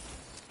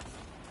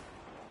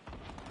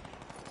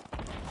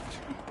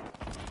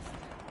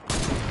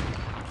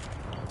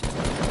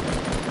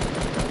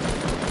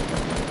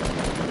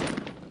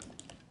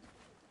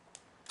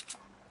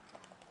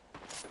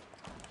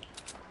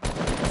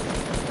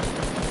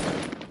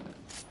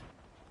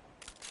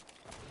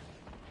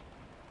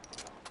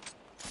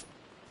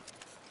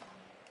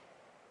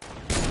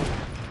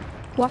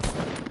What?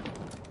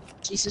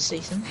 Jesus,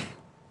 Ethan.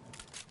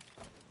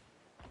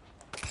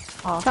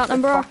 Oh, That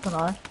number? fucking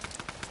hell.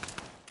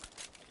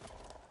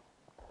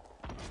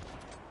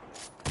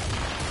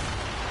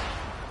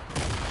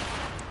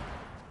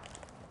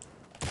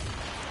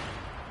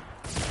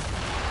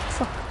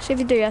 Fuck. See if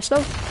you do yes though.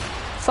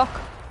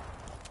 Fuck.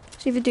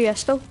 See if you do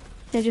yes though.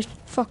 Yeah, just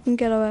fucking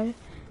get away.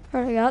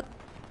 Alright, I got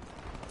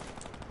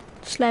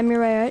it. Slam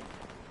your way out.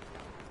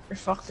 You're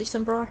fucked,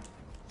 Ethan, bro.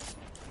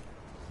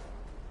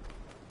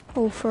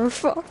 Oh, for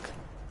fuck.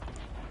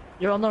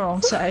 You're on the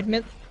wrong side,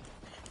 mate.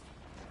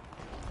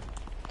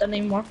 Didn't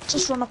even work.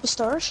 Just run up the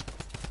stairs.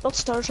 Not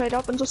stairs right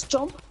up and just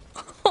jump.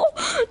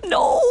 Oh,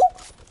 no!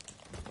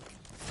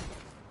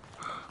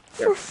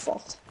 You're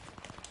fucked.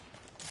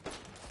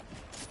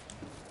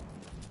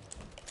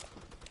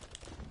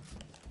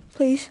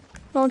 Please,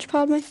 launch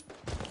pad me.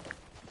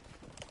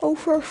 Oh,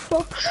 for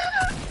fuck.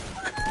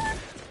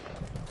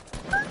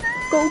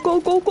 Go, go,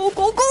 go, go,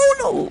 go, go,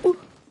 no!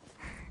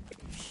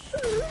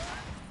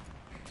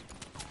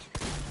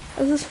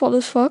 This is fun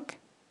as fuck. Do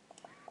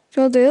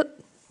you wanna do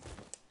it?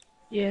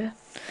 Yeah.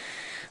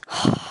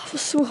 It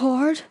was so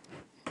hard.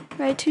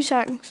 Right, 2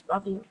 seconds.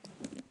 Ravioli.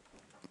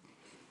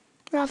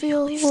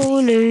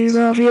 Ravioli,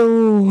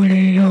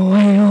 ravioli,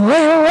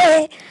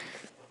 ravioli.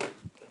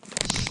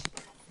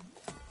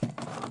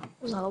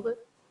 Was that a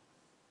bit?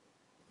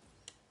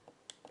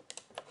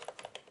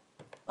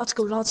 Let's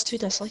go, lads. 2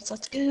 dislikes.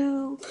 Let's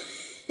go.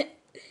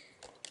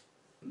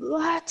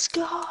 Let's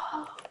go.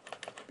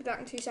 Be back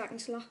in 2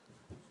 seconds, lad.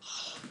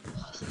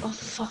 Oh,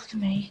 fuck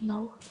me.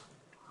 No.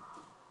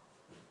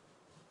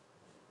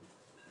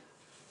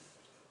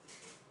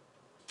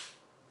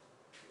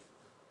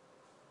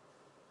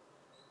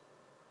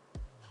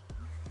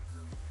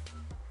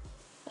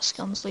 This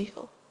gun's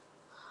lethal.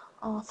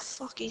 Oh,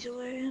 fuck, he's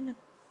away in it.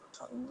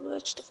 Fucking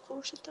glitched, of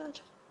course it did.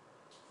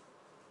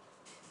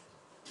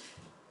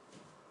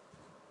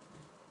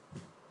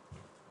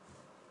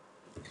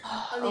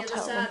 On the other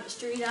side of the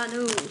street, I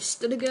know.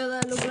 Stood a girl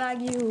that looked like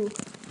you.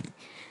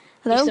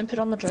 Hello? Ethan, put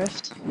on the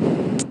drift.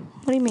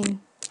 What do you mean?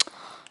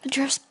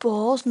 Just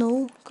balls,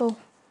 no. Go.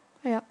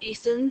 Yeah.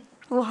 Ethan,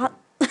 What?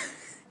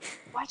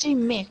 why'd you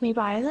make me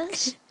buy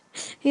this?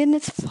 Ian,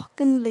 it's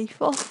fucking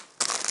lethal.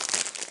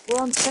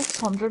 We're on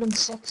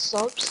 606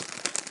 subs.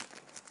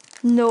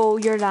 No,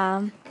 you're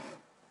lying.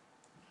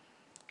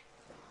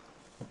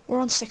 We're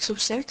on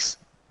 606.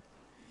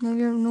 No,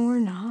 we're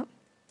not.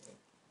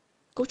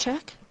 Go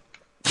check.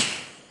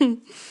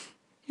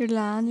 You're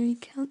lying, you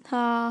can't.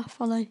 Ah,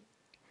 funny.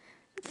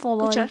 Go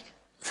Funny. check.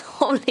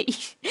 Holy.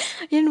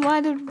 Ian,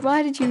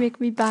 why did you make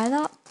me buy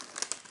that?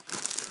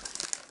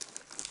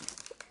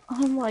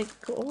 Oh my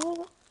god.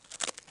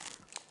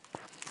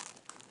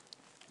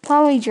 What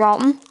are we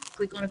dropping?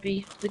 We're gonna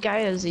be. The guy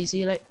is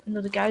easy. Like,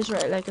 no, the guy's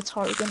right. Like, it's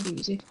hard. It's gonna be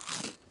easy.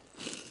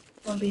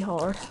 It's gonna be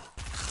hard.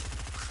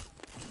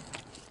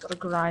 Gotta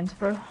grind,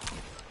 bro.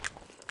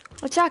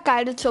 What's that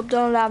guy that's up to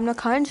 11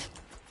 accounts?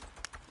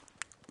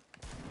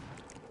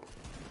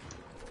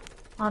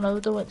 I know,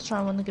 they went to try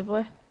and win the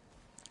giveaway.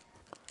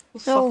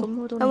 Well, fuck No,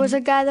 him, we don't it was need a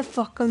him. guy that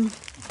fucking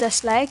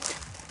disliked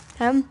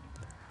him.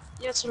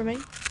 Yeah, that's what I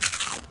mean.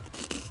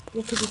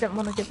 Yeah, because he didn't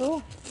want to give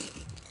away.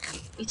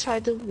 He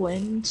tried to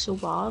win so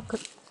bad.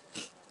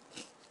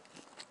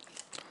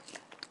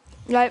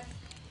 Right.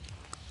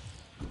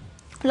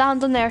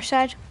 Land on their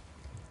side.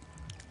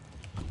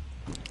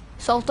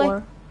 Salty.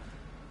 Or,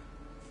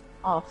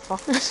 oh,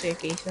 fuck's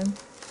sake, Ethan.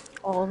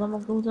 All of them will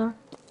go there.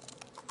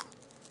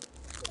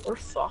 We're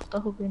fucked, I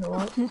hope you know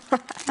it. You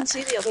can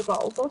see the other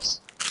battle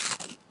bus.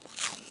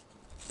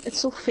 It's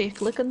so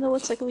fake looking though,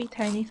 it's like a wee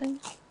tiny thing.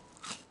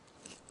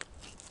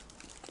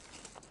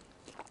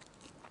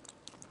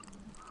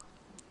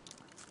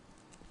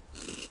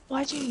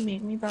 Why'd you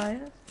make me buy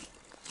it?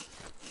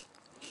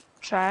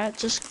 Try it,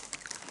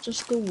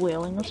 just go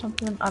whaling or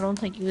something. I don't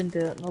think you can do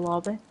it in the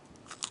lobby.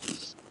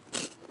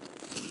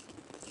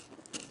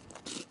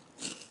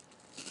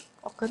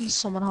 Fucking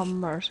someone have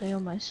mercy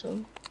on my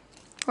soul.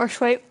 Or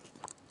swipe.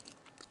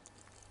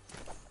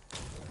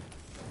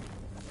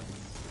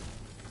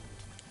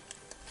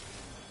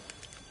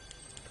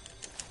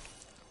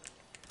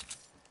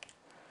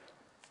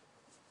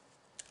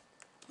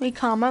 We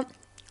comment.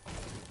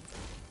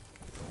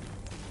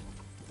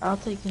 I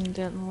think you can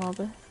do it in the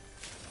lobby.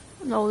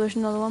 No, there's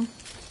another one.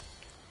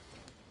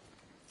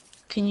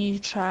 Can you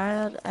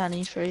try it?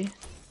 Any free?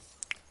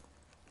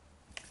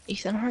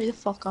 Ethan, hurry the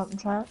fuck up and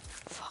try it.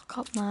 Fuck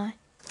up, my.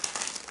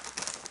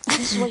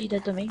 This is what you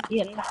did to me.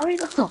 Ethan, hurry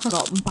the fuck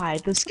up and buy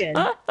the skin.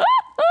 Why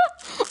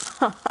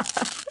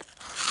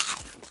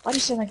do you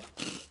say like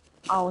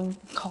Alan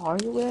Carr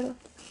you wear?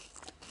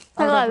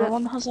 I Or love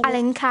everyone it. has a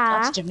Alan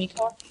Carr. That's Jimmy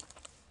Carr.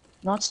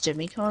 No, it's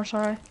Jimmy Carr,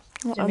 sorry.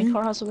 Jimmy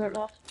Carr has a weird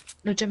laugh.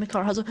 No, Jimmy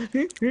Carr has a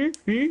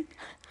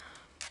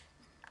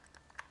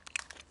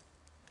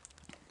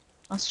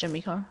That's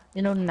Jimmy Carr.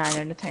 You know 9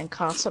 out of 10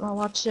 cats that I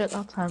watch it,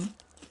 that's him.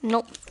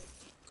 Nope.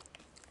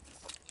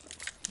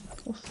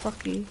 Oh,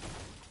 fuck you.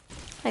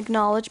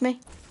 Acknowledge me.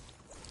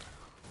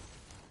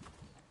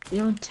 You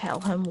don't tell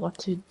him what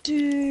to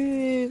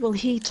do. Well,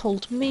 he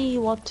told me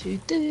what to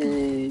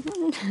do.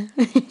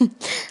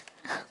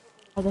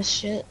 Or this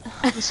shit.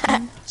 This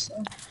him,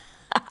 so.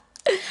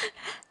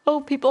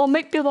 Oh, people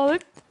make me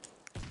look.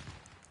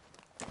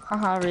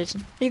 Haha,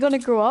 reason. Are you gonna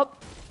grow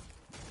up?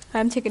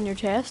 I'm taking your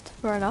chest.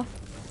 Fair enough.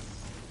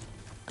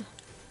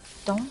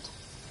 Don't.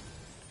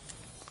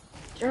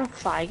 You're a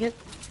faggot.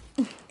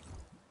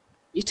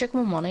 You took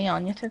my money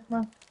and you took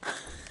my...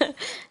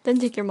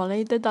 Didn't take your money.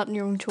 You did that in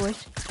your own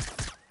choice.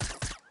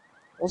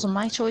 Wasn't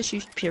my choice,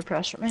 you peer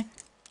pressured me.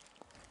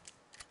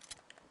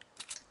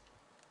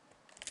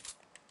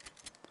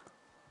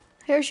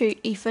 Here's you,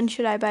 Ethan.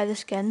 Should I buy the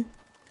skin?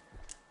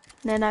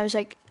 And then I was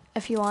like,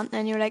 if you want. And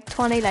then you're like,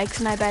 20 likes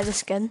and I buy the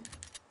skin.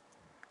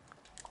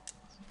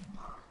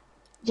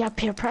 Yeah,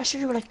 peer pressure,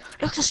 you were like,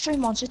 look, the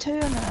stream wants you to.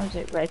 And then I was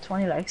like, right,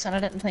 20 likes. And I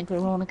didn't think we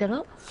were going to get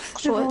up.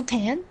 So we were on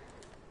 10.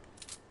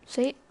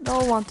 See, they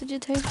all wanted you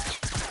to.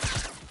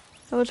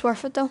 It was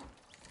worth it though.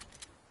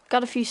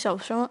 Got a few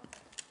subs from it.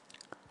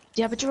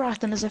 Yeah, but you were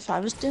acting as if I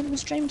was doing the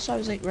stream. So I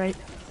was like, right.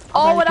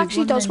 Oh, it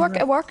actually does work.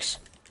 It works.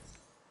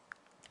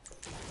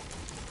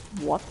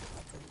 What?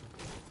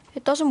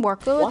 It doesn't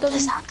work though. What It doesn't.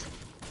 is that?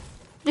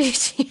 Do you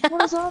see it?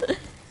 What is that?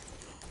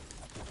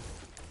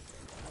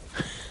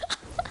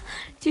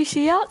 Do you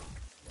see it?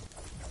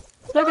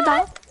 Look at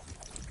that.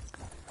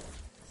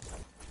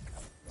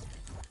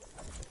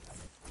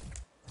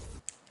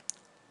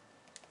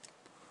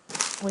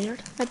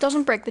 Weird. It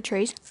doesn't break the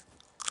trees.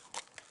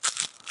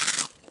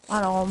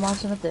 I don't know,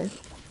 imagine it did.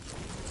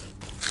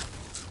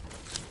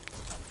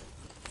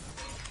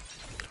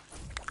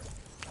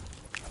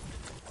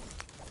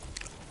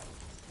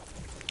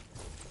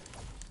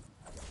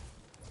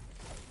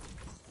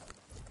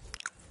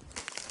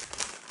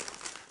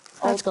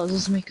 All it does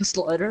is make us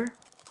louder.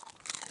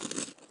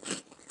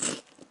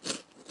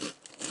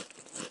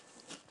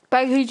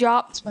 Baggy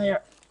drop. That's my...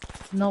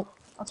 Nope,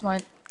 that's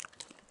mine.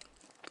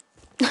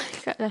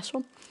 Get this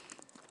one.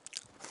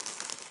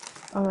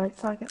 Alright,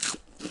 fuck it.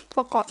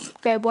 Fuck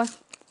off, gay boy.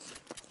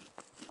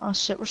 Oh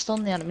shit, we're still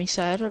on the enemy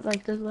side, I'd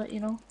like to let you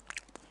know.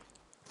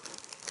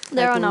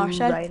 They're Like on our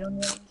side. right on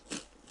your.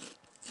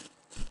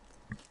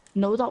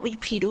 No, that wee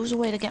pedo's a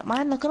way to get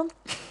mine. Look at him.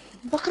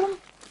 Look at him.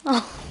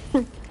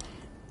 Oh.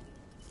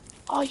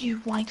 Oh,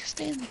 you wank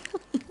stain.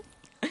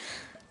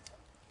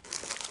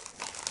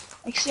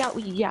 I see that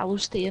wee yellow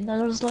stain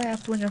there's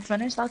left when you're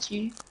finished. That's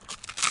you.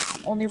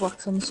 Only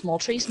works on the small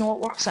trees. No, it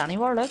works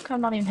anywhere. Look, I'm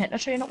not even hitting a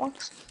tree and it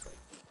works.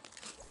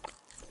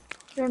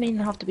 You don't even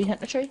have to be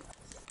hitting a tree.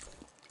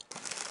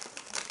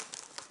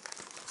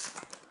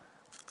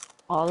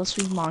 Oh, this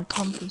wee man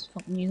cunt is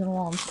fucking using a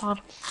launch pad.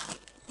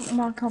 Fucking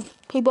man cunt.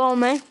 People on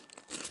me.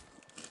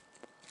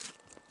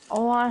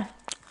 Oh,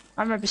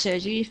 I'm right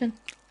beside you, Ethan.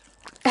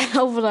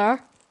 Over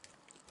there.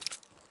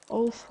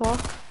 Oh,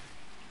 fuck.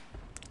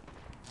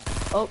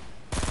 Oh,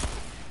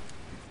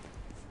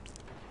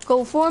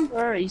 Go for him.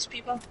 where are these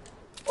people?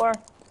 Or,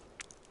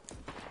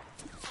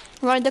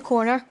 Round the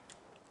corner.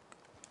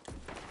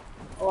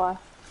 oh,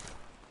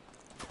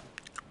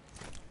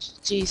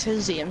 jeez,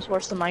 his aim's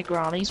worse than my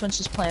granny's when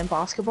she's playing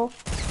basketball.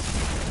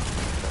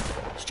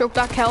 Stroke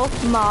that kill.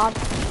 Mad.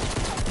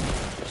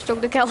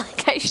 Stroke the kill.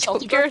 Okay,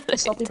 Salty stroke bro.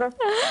 Salty bro.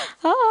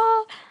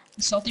 Ah.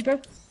 Salty bro.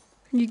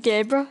 You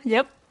gay, bro?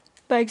 Yep.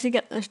 Begsy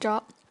getting this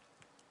drop.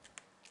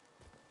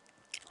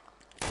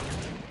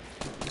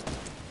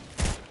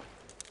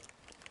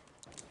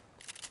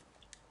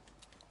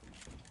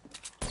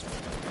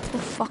 Oh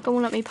fuck, it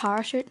won't let me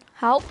parachute.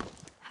 Help.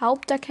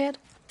 Help, dickhead.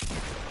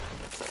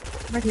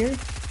 Right here.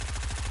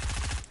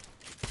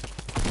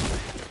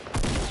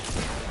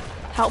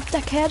 Help,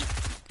 dickhead.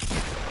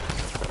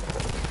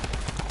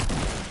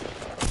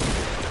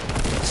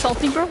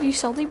 Salty, bro? You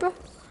salty, bro?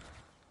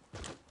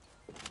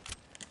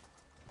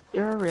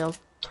 You're a real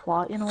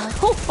twat, you know what?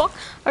 Oh fuck,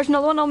 there's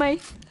another one on me.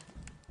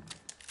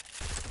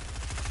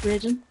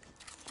 Raging.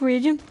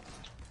 Raging.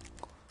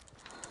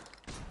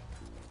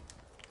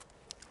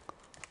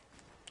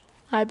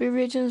 I'd be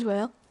raging as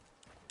well.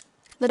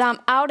 But I'm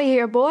out of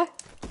here, boy.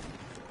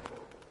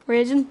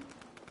 Raging.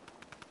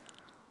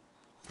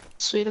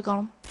 Sweet, I got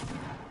him.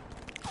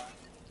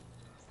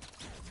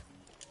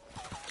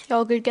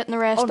 Y'all good getting the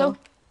rest Oh, no. though?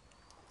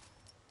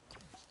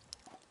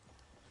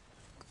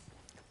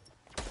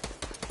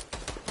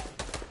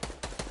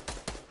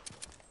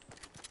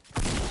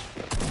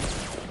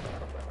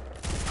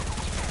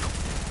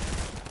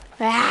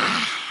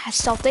 Ah,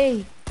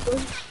 salty.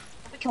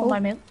 We killed my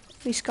mate.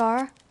 We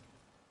scar.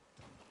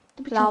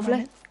 We killed my Lovely.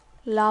 mate.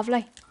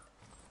 Lovely.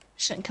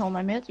 Shouldn't kill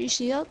my mate. You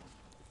see that?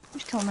 You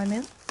should kill my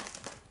mate.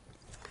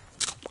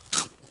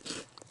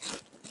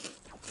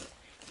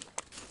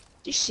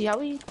 Do you see how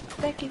he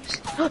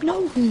Becky's? Oh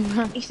no!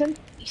 Ethan!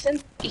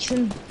 Ethan!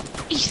 Ethan!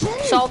 Ethan!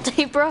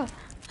 Salty, bro.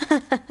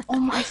 Oh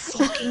my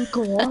fucking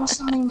god, that's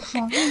not even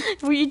funny.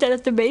 Well, you did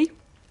it to me.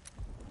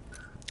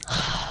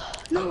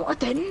 No, I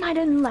didn't. I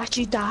didn't let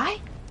you die.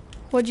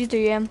 What'd you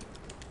do,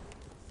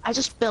 I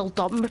just built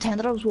up and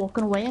pretended I was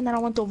walking away and then I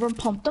went over and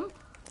pumped him.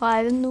 Well,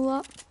 I didn't know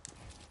that.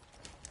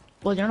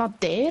 Well, you're not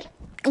dead.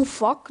 Oh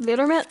fuck,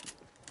 later, mate.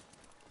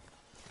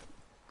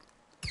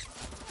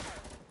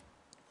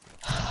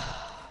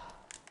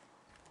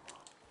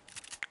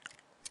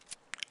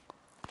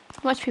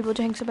 How much people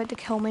do you think's about to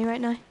kill me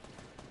right now?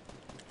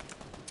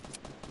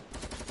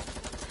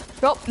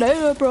 Drop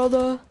later,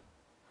 brother.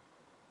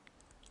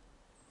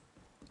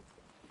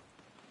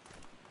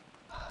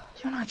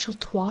 You're an actual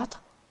twat.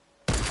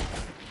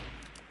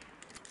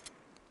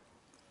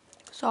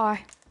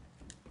 Sorry.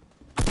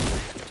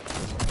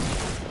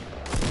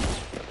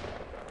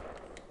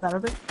 Better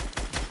be.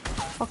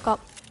 Fuck up.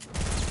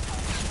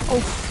 Oh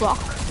fuck.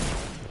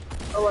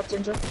 Oh, what,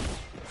 Ginger?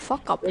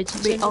 Fuck up, Wait,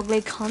 you Ginger.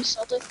 ugly cunt.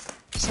 Salty.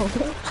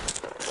 Salty.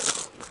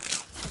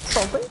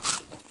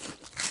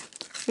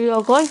 Salty. You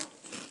ugly?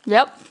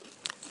 Yep.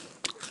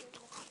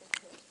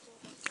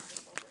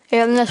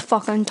 Ian is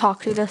fucking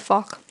toxic as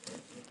fuck.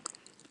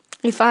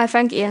 If I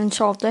think Ian's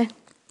salty.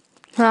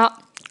 Yeah.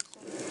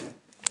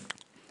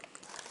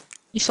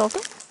 You salty?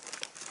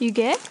 You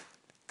gay?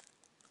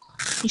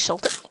 You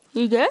salty?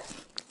 You gay?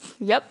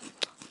 Yep.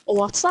 Oh,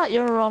 what's that?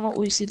 You're a Ronald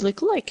Weasley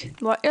look-alike.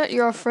 What?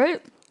 You're a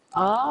fruit.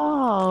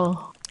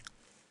 Oh.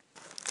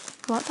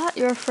 What that?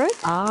 You're a fruit?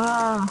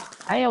 Ah.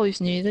 I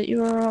always knew that you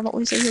were a Ronald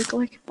Weasley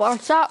look-alike.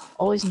 What's that?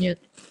 Always knew it.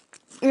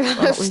 You're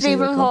Ronald Weasley Stephen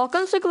look-alike.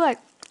 Hawkins look like.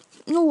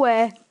 No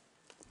way.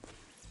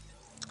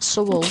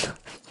 So old.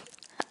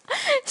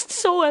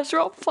 So is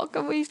Rob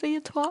fucking Weasley,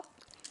 you twat.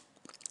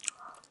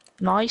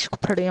 No, he's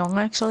pretty young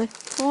actually.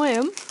 I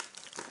am.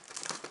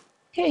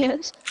 He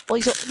is.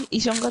 Well,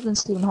 he's younger than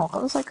Stephen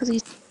Hawkins, like, 'cause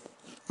he's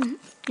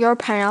You're a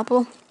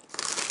pineapple.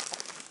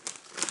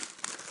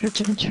 you're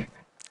ginger. You're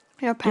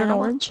a You're an pineapple.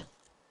 orange.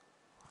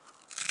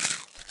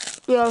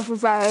 You have a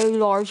very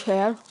large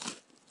head.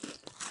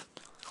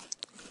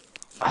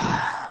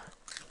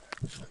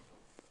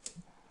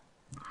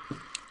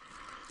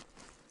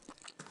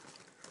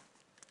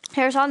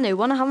 Here's a new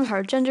one. I haven't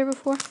heard Ginger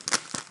before.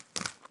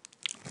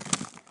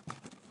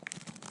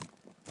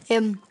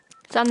 Is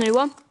that a new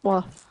one?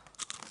 What?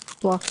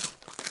 What?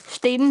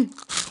 Stephen.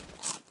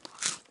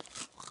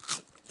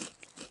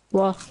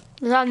 What?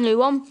 Is that a new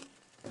one?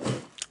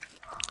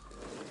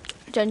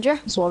 Ginger?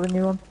 It's all a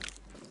new one.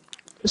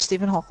 Is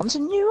Stephen Hawkins a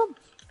new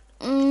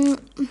one?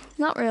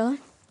 Not really.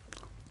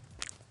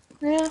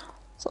 Yeah,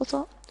 so I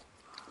thought.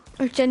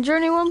 Is Ginger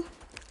anyone?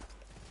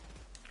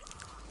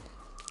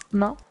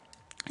 No.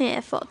 Yeah,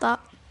 I thought that.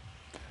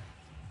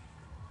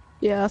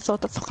 Yeah, I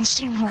thought that fucking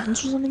Stephen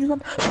Hawkins was a new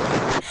one.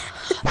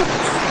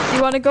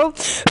 You wanna go?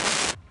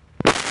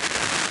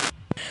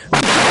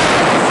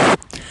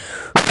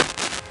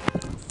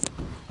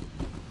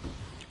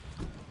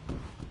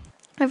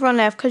 Everyone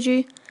left because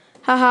you.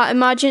 Haha,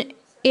 imagine.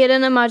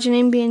 Aiden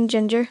imagining being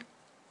Ginger.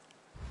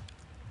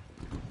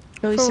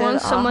 No, he For said,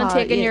 once, someone aha,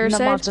 taking your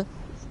side. imagine.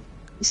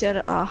 He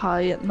said, aha,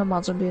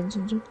 imagine being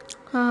Ginger.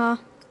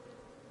 Haha.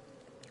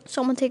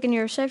 Someone taking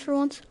your side for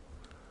once.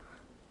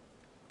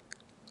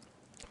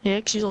 Yeah,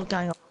 'cause she's all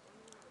gang up.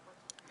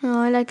 No,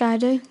 I like I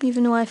do,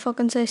 even though I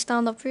fucking say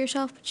stand up for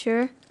yourself, but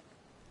sure.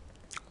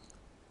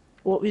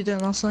 What were you doing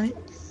last night?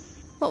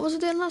 What was I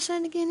doing last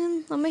night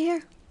again? Let me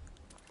hear.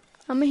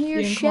 Let me hear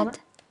You your and Connor?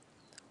 shit.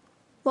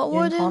 What You were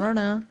I and doing? Connor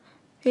now?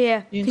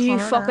 Yeah, You and because you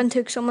Connor fucking now?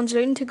 took someone's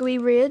loot and took a wee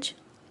rage.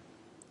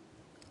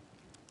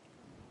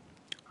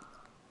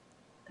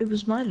 It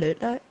was my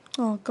loot, like.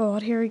 Oh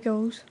god, here he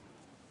goes.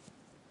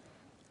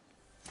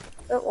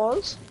 It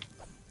was?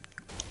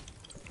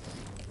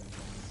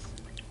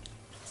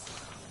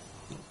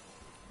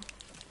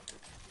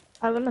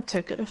 I wouldn't have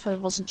took it if I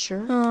wasn't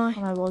sure. Aye.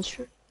 And I was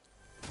sure.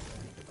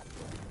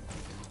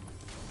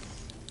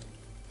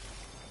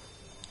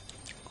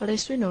 At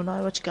least we know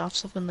now which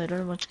gaps have been later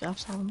and which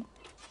gaps haven't.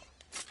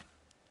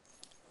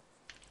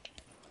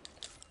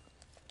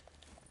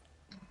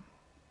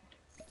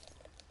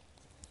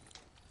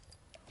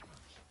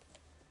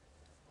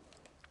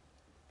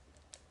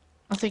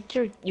 I think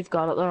you've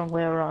got it the wrong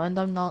way around.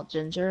 I'm not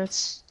Ginger,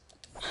 it's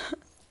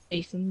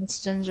Ethan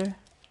that's Ginger.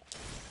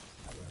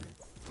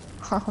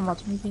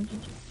 Imagine me being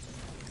Ginger.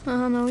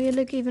 I know, you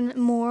look even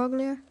more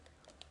uglier.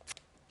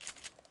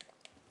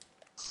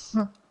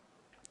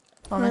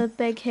 Funny. With a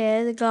big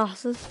head, the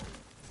glasses.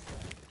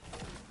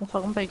 The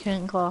fucking big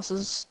hand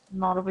glasses,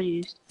 not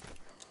overused.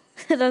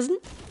 It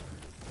isn't.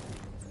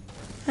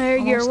 I hear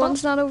your Almost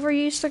one's not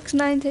overused,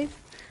 690.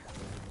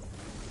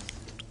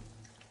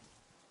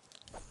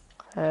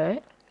 Okay.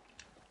 At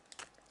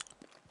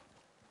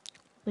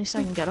least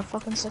I can get a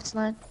fucking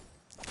 6'9".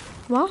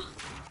 What?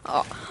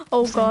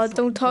 Oh god,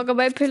 don't talk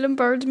about pulling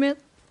birds, mate.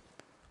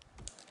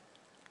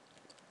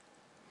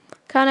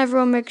 Can't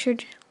everyone make sure?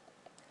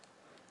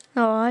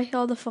 No,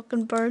 all the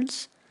fucking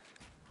birds.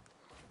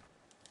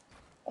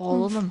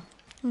 All of them.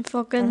 And Every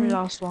fucking,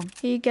 last one.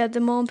 you get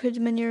them all and put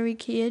them in your wee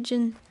cage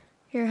in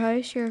your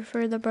house,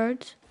 for the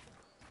birds.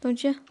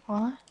 Don't you?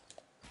 Why?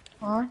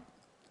 Why?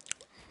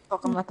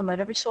 Fucking let them out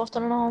every so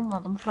often and all,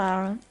 let them fly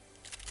around.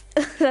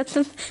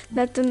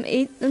 let them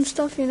eat and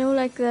stuff, you know,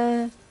 like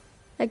the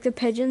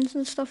pigeons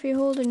and stuff you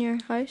hold in your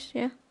house,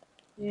 yeah.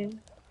 Yeah.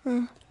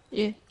 Uh,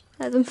 Yeah.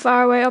 Let them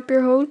far away up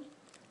your hole.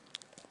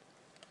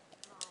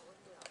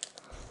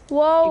 You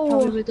Whoa!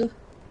 probably would do.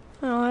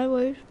 Oh, I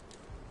would.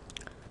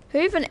 Who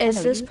even is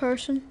know this you.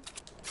 person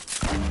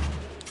in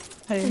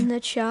Hey, the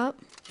chat?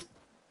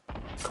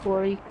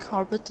 Corey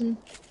Carberton.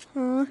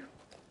 Oh,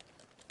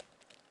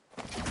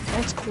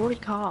 That's Corey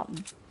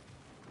Carton.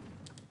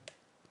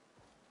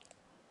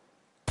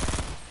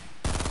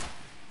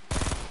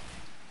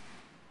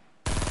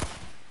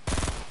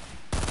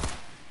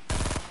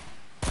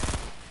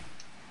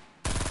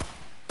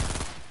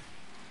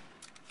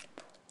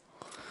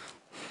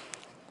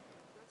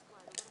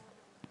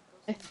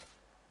 Hey.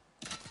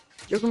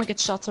 You're gonna get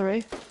shot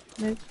through.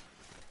 No.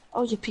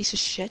 Oh, you piece of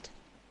shit.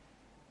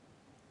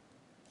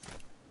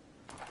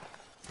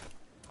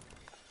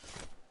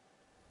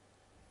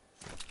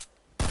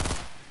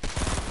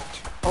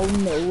 Oh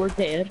no, we're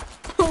dead.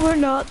 we're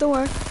not, don't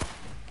worry.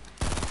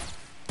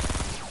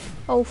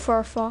 Oh,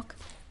 for fuck.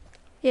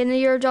 Yeah, now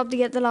your job to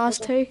get the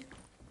last two.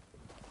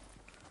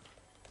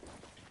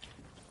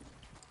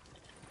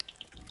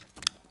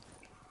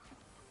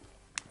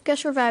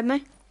 Guess revive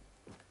me.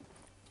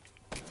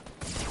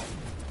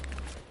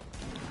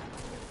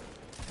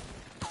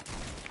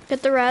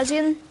 Get the res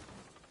in.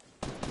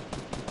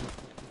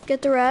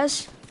 Get the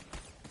res.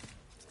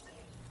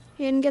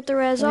 You didn't get the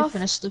res Let me off.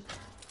 finish the.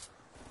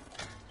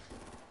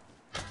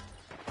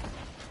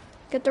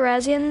 Get the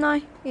res in now.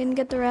 You didn't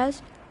get the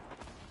res.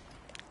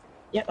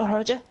 Yep, I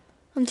heard you.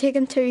 I'm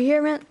taking two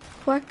here, man.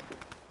 Quick.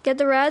 Get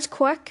the res,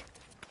 quick.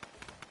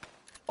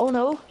 Oh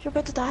no, you're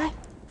about to die.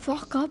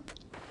 Fuck up.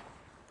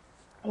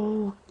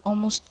 Oh,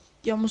 almost.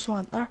 You almost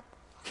went there.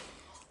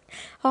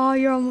 Oh,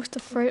 you're almost a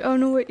fruit. Oh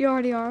no, wait, you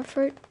already are a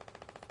fruit.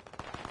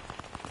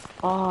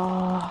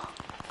 Ah,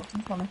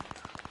 fucking funny.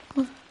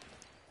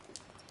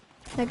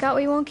 I got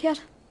what you want, kid.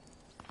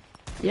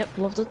 Yep,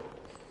 loved it.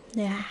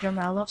 Yeah. Your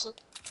man loves it.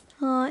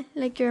 Oh,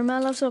 like your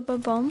man loves up a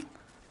bum.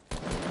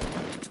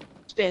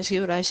 It's basically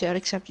what I said,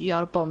 except you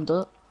gotta bummed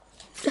it.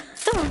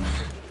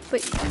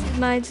 But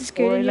mine's as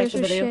good Or and like yours the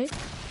are video. shit.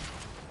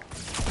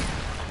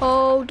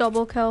 Oh,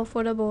 double kill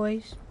for the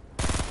boys.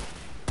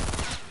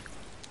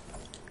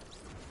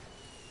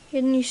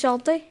 Isn't you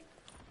salty?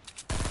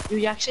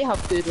 You actually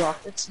have good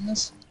rockets in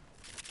this.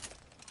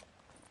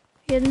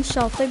 Getting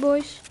salty,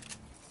 boys.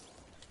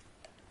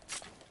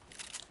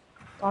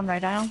 Darn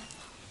right I am.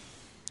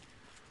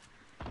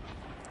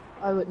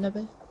 Why wouldn't it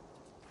be?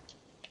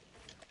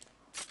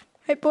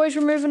 Right, boys,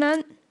 we're moving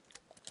in.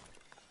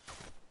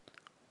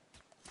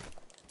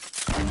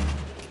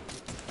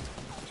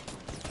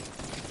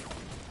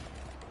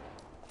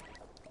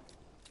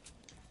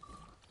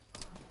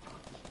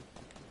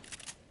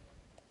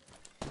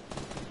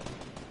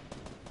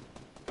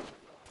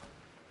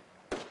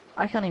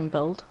 I can't even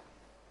build.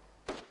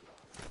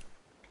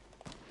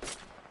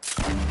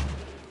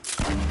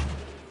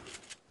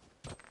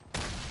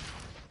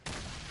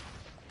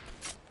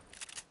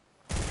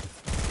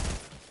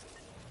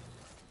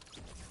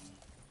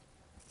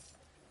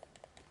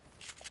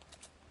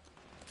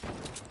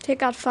 Take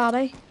that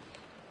fatty.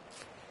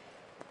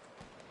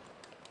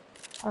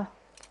 Oh.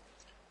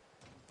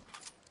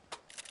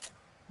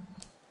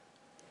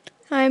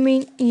 I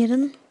mean,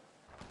 Eden.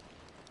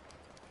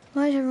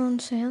 Why is everyone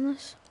saying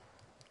this?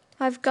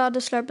 I've got to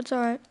slurp, it's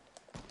alright.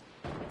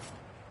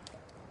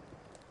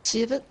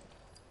 Save it.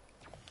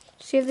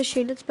 Save the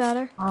shield, it's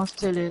better. Oh, it's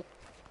too late.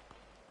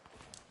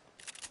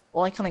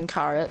 Well, I can't even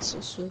carry it, so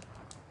sweet.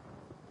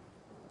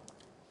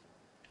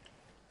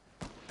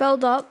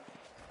 Build up.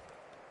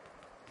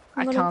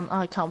 I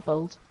can't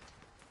build.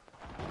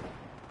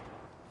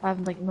 I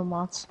haven't like no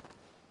mods.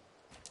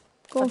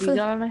 Going Have for you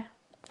got any?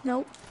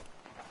 Nope.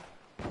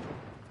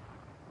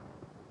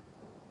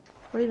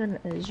 What even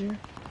is your?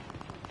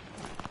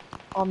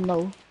 Oh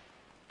no.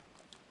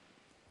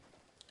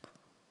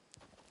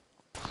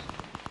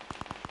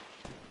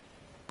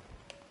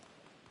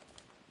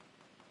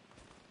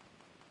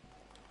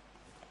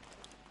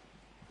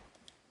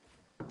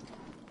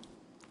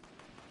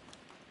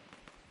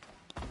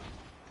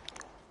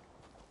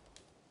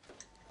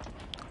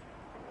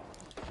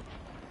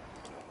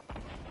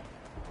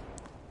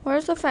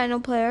 Where's the final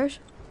players?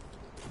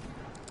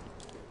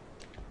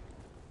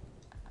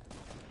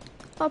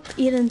 Up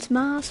Eden's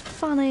mass.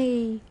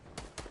 Funny.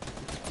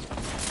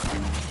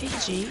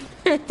 PG.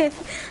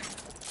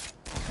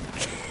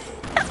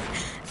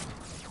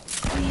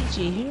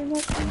 PG here,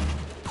 look. You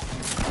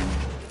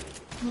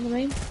know what I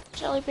mean?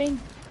 Jelly bean.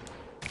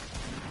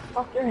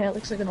 Fuck your head,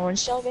 looks like an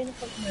orange jelly bean. I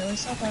fucking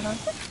realised that by now.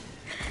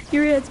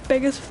 Your head's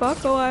big as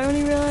fuck. Oh, I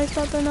only realised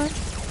that by now.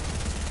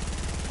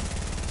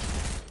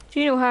 Do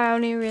you know how I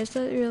only realised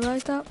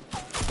that?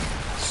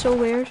 So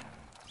weird.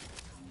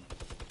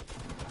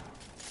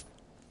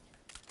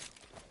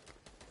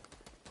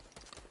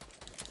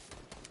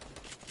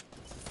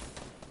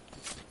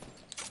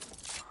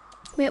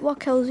 Mate, what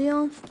kills you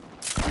on?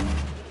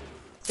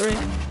 3.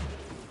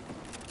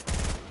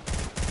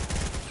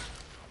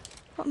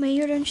 What, me?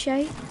 You're doing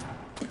shite.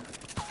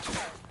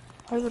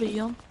 How old are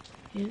you on?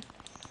 Yeah.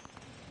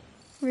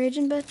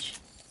 Raging bitch.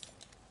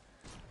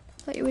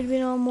 Thought you would have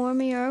been on more of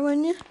me,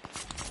 wouldn't you?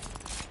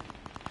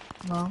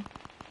 No.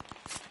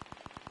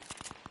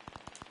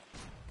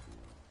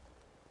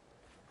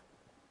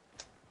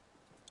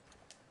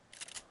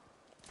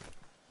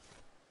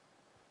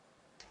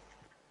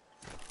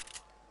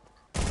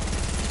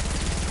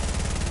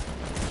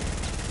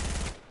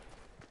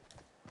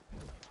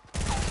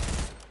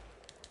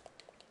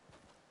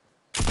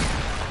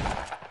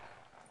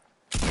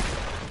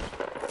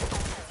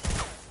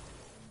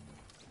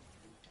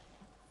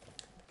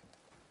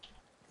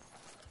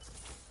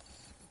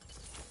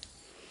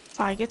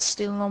 Faggots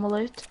stealing all my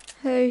loot.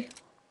 Who?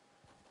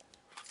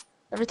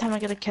 Every time I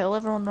get a kill,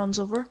 everyone runs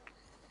over.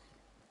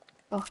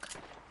 Fuck.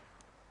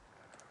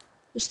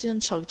 Just stealing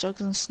chug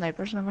jugs and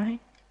snipers and everything.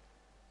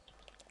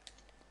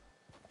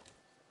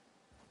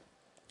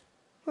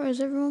 Where is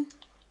everyone?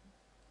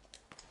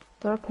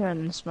 They're appearing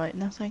in this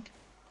mountain, I think.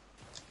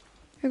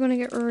 You're gonna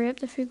get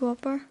raped if you go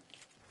up there.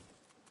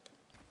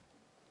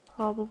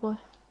 Probably.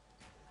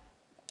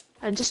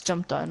 I just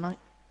jumped down, like.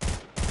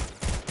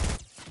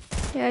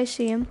 Yeah, I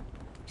see him.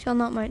 He's on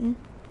that mountain.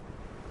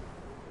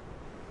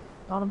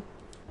 Got him.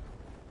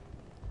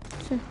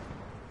 Is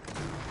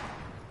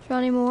there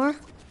any more?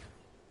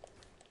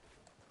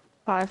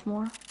 5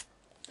 more.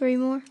 3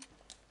 more?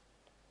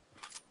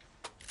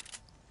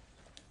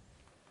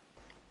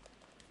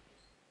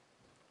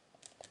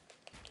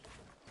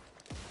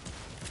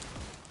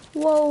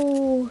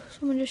 Whoa!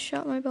 Someone just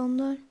shot my bomb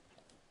down.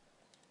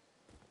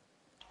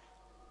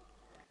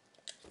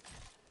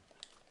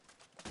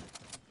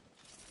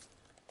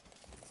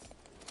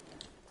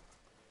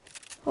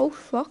 Oh,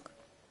 fuck.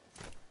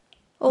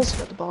 Oh, Also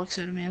got the bollocks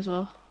out of me as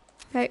well.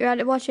 right, you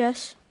ready? Watch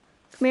this.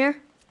 Come here.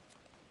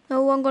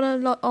 No, I'm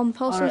gonna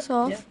pulse Alright, this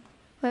off. yeah.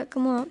 Wait,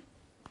 come on.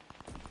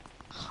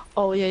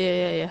 Oh,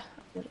 yeah.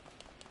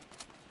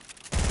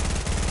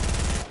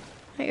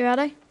 Right, you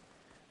ready?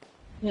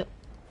 Yep.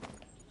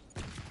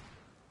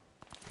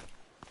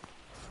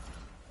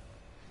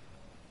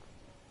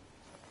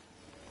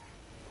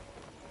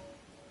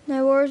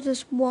 Now, where's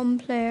this one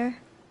player?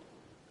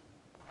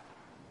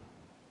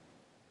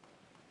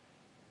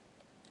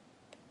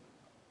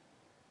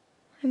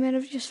 I might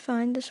have just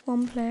found this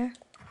one player.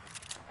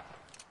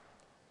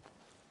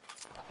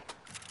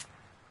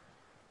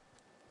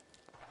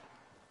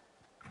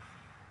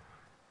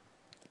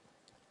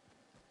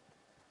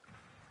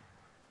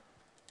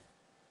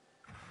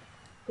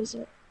 Is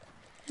it?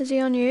 Is he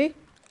on you?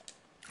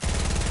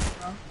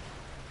 No.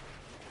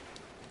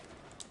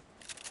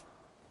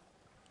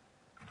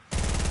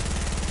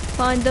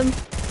 Find him.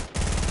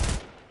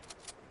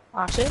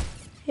 Actually?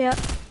 Yeah.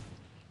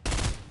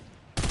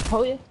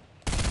 Oh yeah.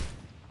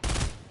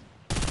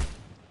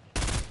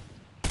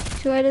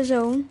 He's out of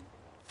zone.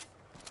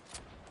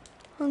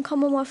 I'm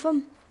coming with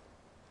him.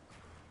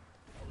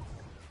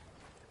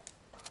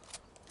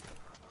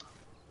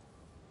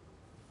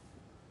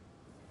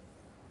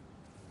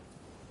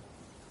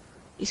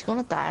 He's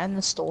gonna die in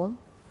the storm.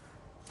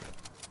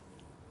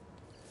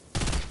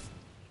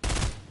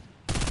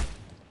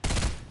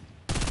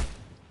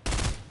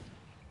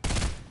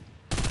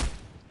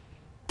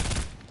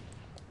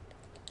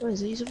 Where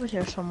is he? He's over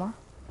here somewhere.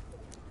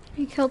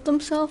 He killed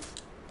himself.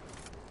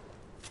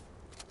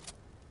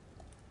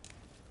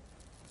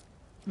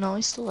 No,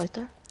 he's still out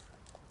there.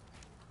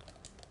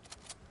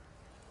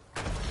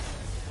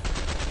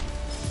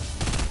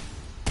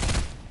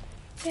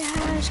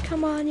 Yes,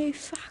 come on, you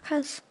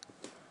fuckers.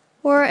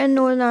 Where in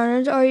Northern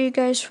Ireland are you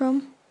guys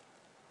from?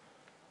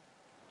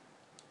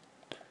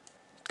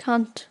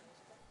 Can't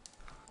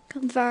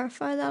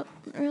verify that,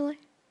 really.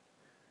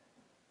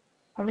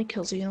 How many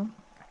kills are you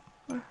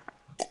on?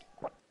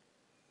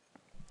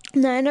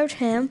 9 or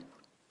 10.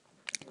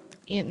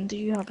 Ian, do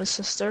you have a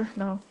sister?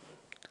 No.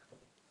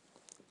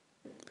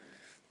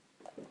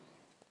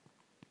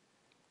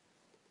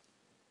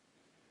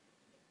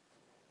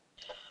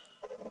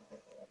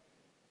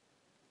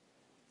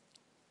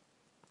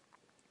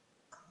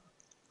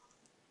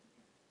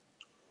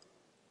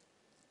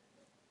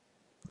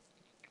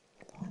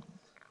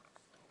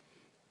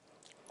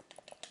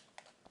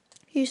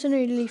 Use a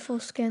new lethal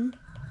skin.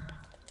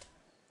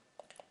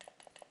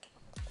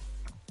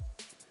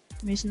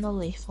 I'm using the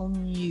lethal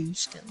new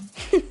skin.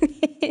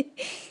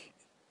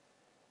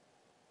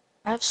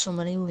 I have so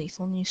many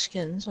lethal new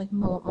skins, like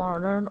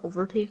Martyr and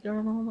Overtaker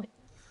and all. Like,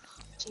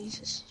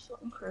 Jesus,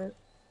 fucking crap.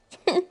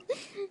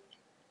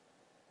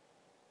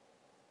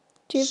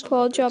 Do you So Paul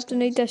many good dropped a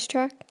new skins. diss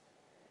track?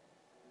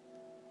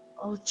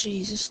 Oh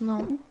Jesus,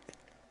 no.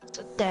 It's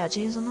a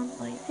daddy, isn't it?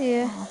 Like,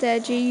 Yeah, oh.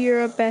 Deji,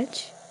 you're a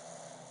bitch.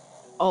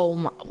 Oh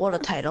my, what a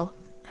title.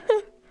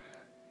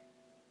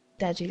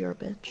 Daddy, you're a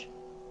bitch.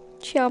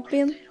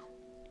 Champion.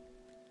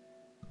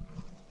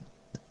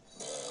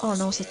 Oh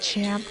no, it's a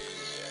champ.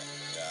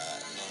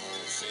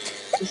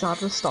 Is that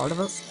the start of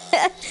it?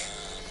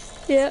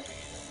 Yeah.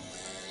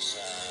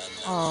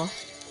 Oh,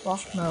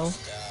 fuck no.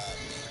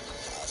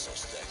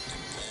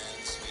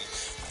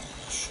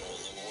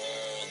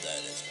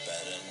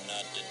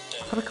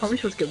 How the comedy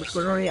show's good, we're just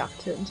gonna react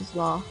to it and just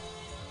laugh.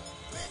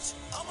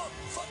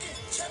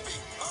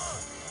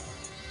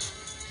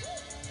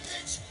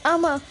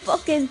 I'm a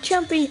fucking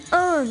champion.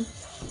 How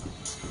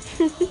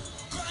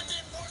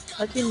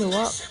do you know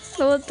what?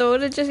 No, I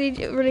don't.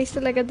 He released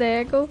it like a day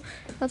ago.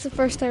 That's the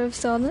first time I've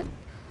seen it.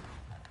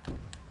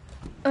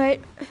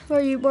 Right,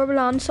 where we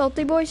land,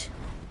 salty boys?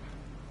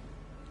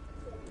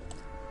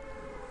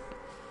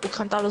 We'll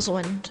count that as a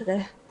win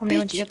today. How many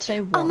wins did you get today?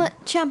 I'm a One.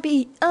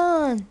 champion.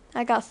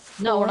 I got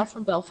 4. No, we're not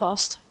from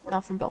Belfast. We're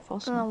not from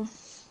Belfast. No.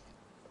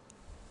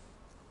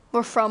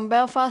 We're from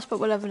Belfast, but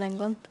we live in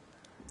England.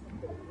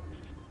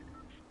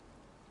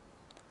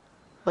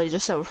 But you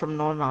just said we're from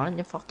Northern Ireland,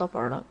 you fucked up,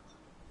 Ireland.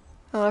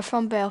 No, we're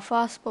from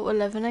Belfast, but we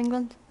live in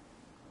England.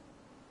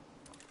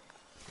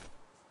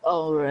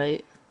 Oh,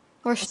 right.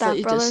 We're I thought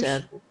you just stepbrothers.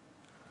 said.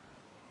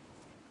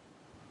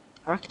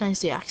 I recognise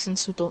the accent,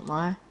 so don't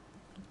lie.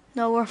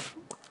 No, We're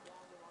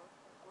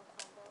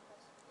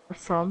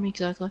from,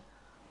 exactly.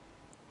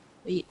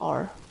 We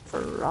are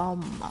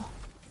from.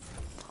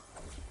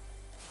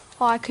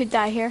 Oh, I could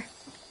die here.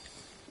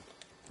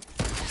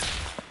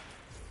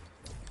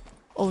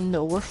 Oh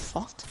no, we're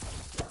fucked.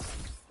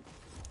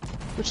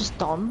 We're just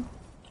done.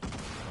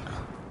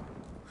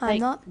 I'm Like,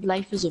 not.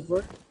 life is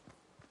over.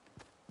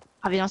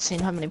 Have you not seen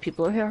how many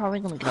people are here? How are we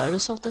gonna get out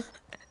of something?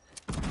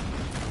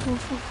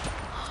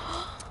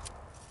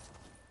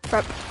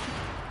 Rip.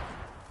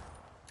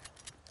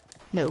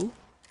 No.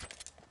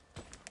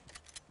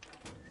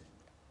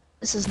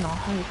 This is not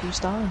how it goes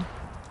down.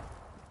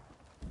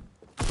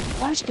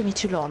 Why would you give me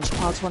 2 launch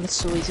pads when it's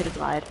so easy to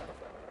glide?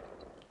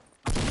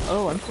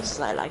 Oh, and plus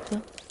I like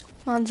them.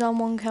 Man's on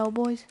 1 kill,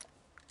 boys.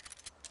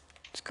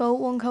 Let's go,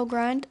 1 kill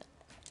grind.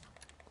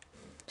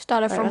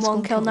 Started Right, from let's go 1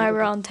 and kill, kill now the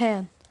we're on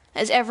 10.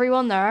 Is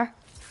everyone there?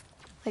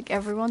 Like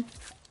everyone?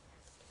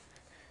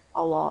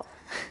 A lot.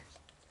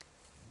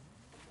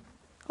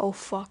 Oh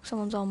fuck,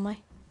 someone's on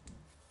me.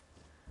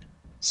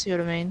 See what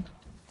I mean?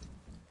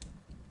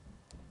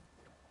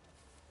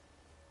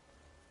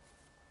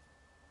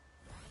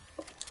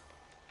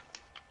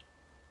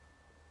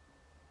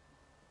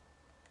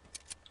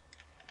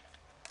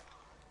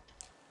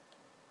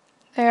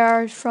 They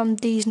are from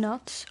these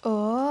nuts.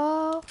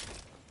 Oh.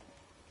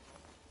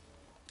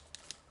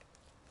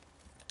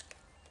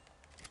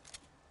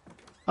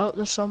 Oh,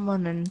 there's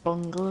someone in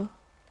bungalow.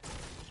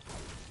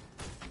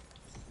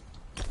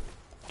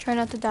 Try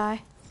not to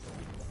die.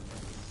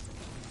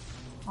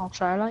 I'll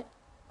try, like.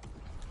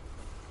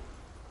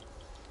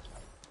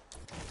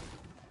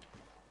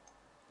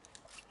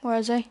 Where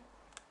is he?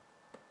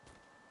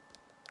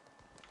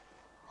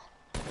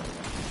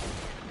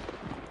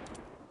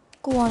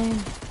 Go on in.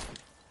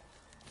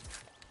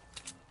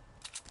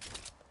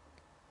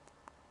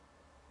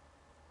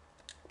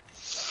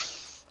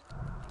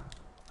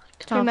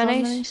 Can I have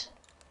minis. minis?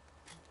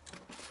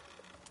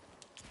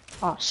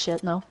 Oh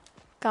shit, no.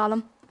 Got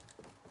him.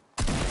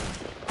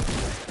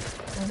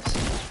 Nice.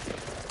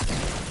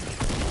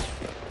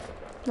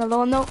 Another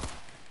one though.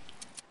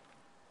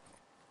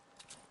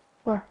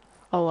 Where?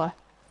 Oh,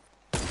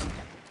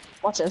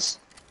 what's this?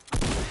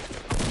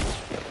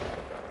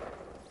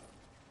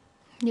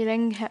 You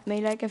didn't hit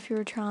me like if you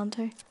were trying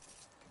to.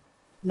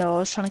 No, I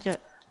was trying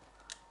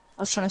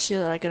to see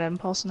that I get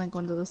impulse and then go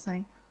into the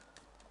thing.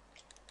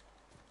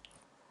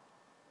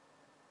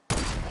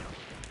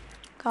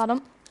 Got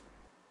him.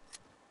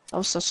 That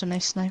was such a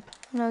nice snipe.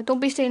 No, don't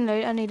be stealing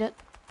loot. I need it.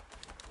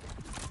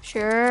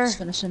 Sure. Just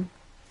finishing.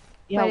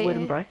 Yeah, wood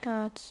and brick.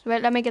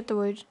 Wait, let me get the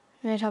wood.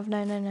 I might have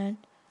 999.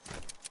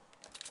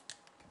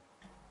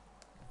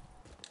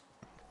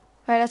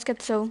 Right, let's get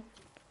the zone.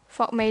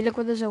 Fuck me, look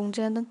where the zone's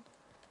ending.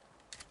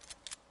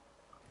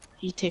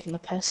 You taking the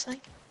piss,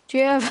 like? Do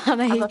you have I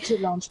any? got 2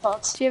 launch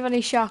pads. Do you have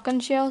any shotgun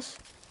shells?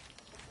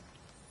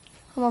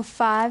 I'm on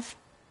 5.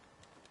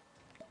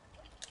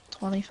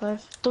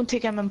 25. Don't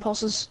take them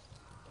impulses.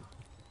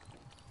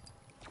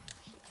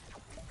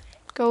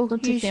 Go.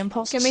 Don't take the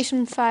impulses. Give me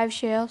some 5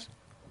 shells.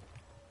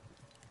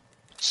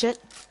 Shit.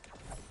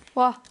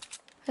 What?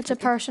 It's a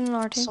person in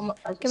our team.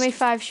 Give me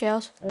 5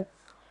 shells.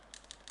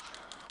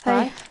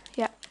 Hey. 5?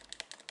 Yeah.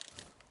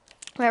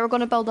 Right, we're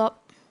gonna build up.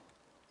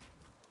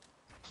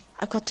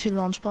 I've got 2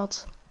 launch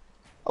pads.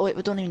 Oh wait,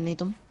 we don't even need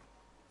them.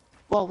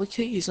 Well, we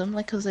could use them,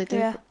 like, cause they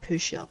do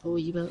push you up a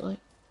wee bit, like.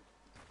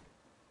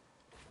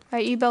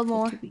 Right, you build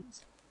more.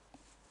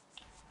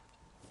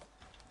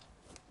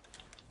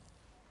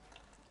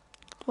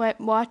 Wait,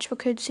 watch. We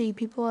could see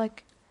people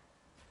like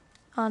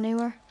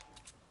anywhere.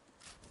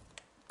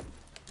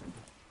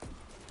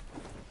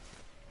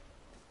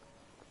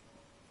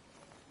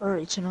 We're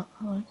reaching it.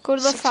 Like, Go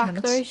to the 6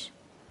 factories. minutes.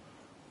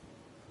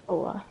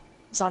 Oh,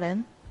 is that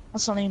in?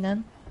 That's not even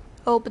in.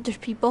 Oh, but there's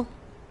people.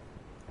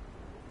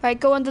 Right,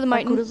 go into the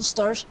Right, mountain. go to the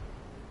stairs.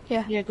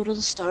 Yeah. Yeah, go to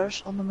the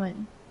stairs on the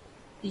mountain.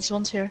 These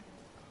ones here.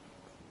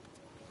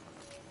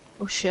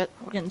 Oh shit,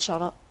 we're getting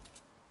shot up.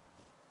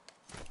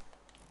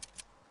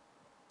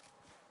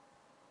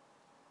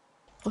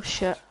 Oh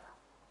shit.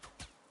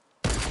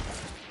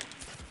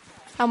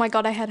 Oh my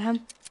god, I hit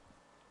him.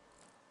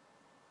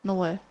 No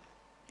way.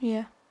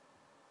 Yeah.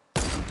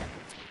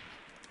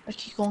 Right,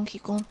 keep going,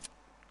 keep going.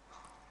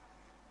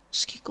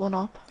 Just keep going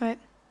up. Right.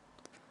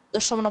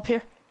 There's someone up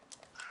here.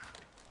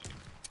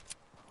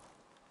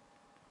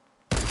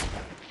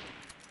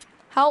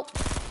 Help.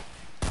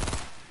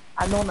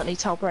 I'm the one that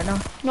needs help right now.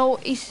 No,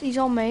 he's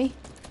on me.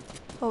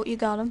 Oh, you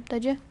got him,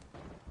 did you?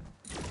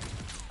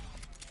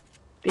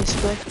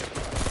 Basically.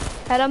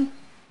 Hit him.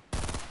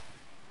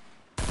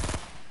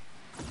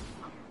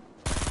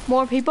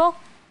 More people?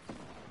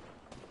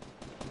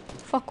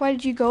 Fuck, why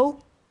did you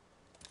go?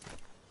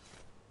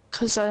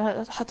 Cause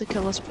I had to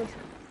kill this person.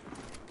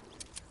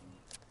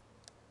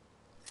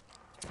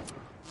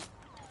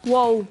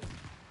 Whoa.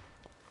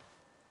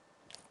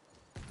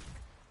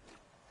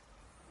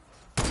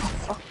 Oh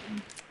fuck.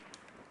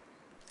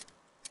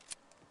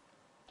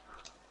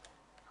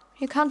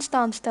 You can't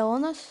stand still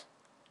on this.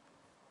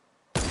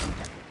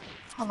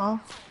 Oh no.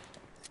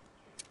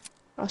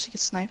 Or else you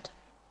get sniped.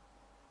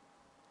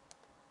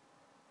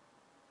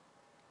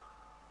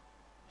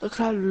 Look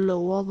how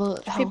low all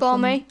the health People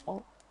on me.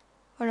 Oh,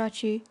 Or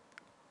not you.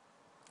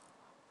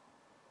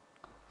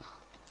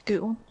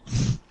 good one.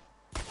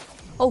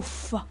 Oh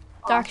fuck.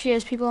 There actually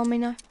is people on me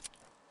now.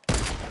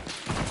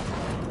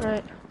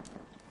 Right.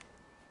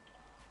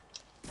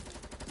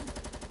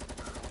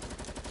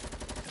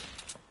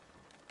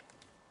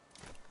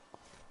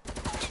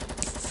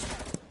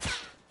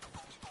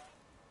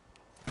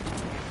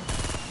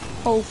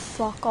 Oh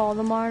fuck, all of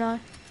them are now.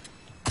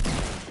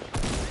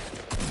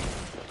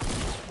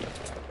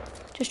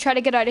 Just try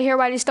to get out of here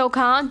while you still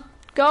can.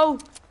 Go!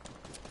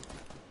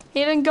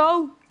 He didn't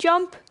go!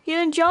 Jump! He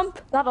didn't jump!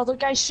 That other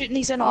guy's shooting,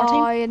 he's in our Oh,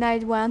 team. and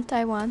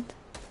I went.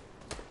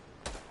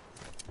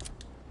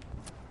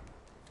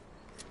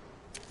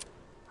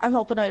 I'm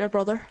helping out your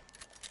brother.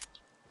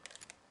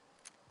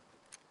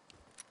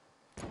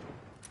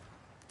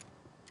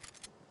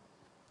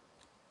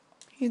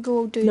 You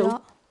go do No.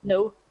 that.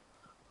 No.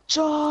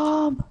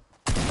 Jump!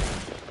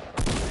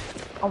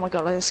 Oh my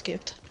god, I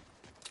escaped.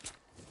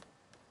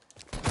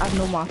 I have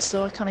no mats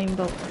though, I can't even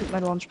put my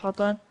launch pad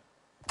down.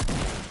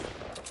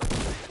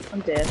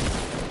 I'm dead.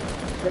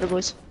 Later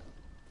boys.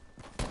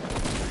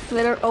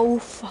 Later. Oh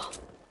fuck.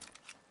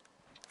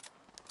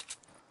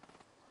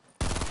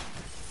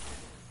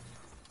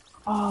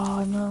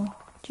 Oh no.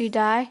 Do you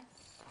die?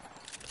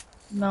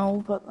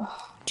 No, but...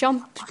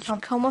 Jump. I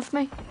can't. Come with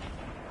me.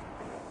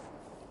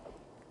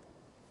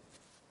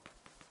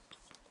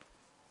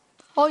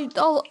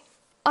 Oh,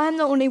 I'm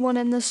the only one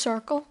in this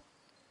circle.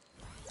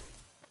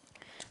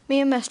 Me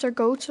and Mr.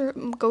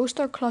 Ghost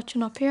are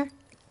clutching up here.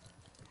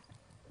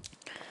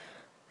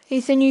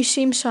 Ethan, you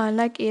sound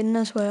like Aiden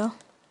as well.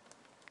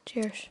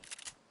 Cheers.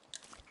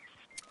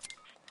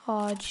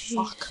 Oh, jeez.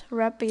 Fuck.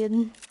 Rip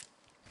Aiden.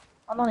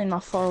 I'm not even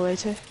that far away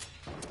too.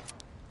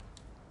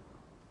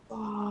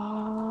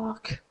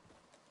 Fuck.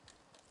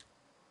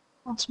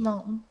 That's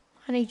mountain.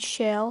 I need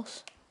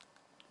shells.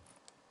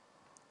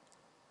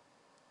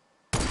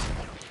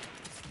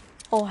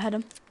 Oh, hit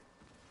him.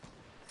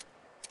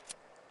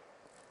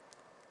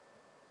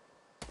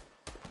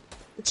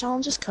 The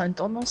challenges count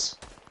on this.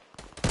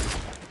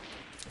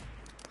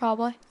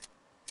 Probably.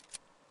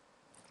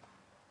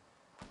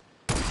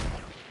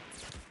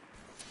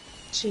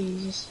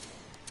 Jesus.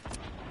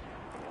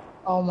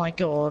 Oh my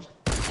god.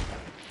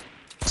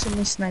 So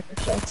many sniper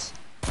shots.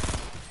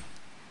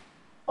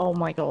 Oh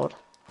my god.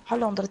 How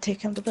long did it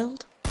take him to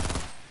build?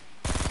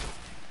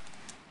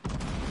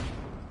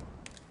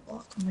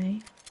 Fuck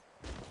me.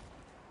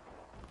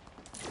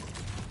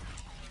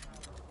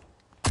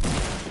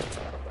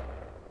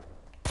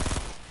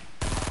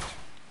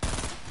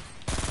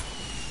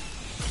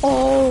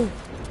 Oh!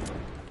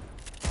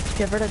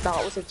 Give her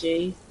that was a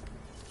G.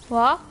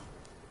 What?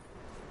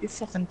 You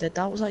fucking did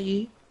that, was that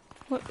you?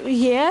 What?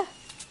 Yeah?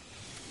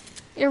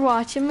 You're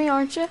watching me,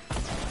 aren't you?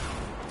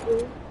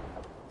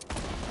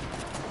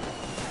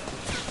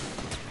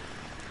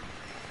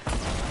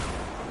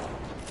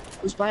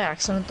 It was by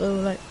accident though,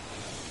 like,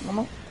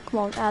 mama. Come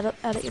on, edit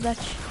you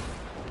bitch.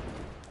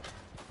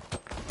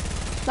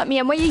 Let me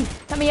in, will you?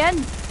 Let me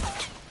in.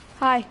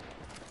 Hi.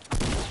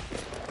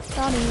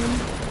 Got in.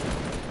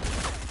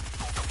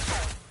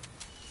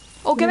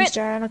 Oh, give it.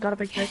 Jaren, I got a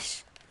big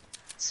hit.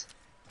 Yes.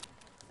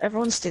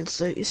 Everyone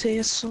steals loot, you see,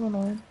 it's so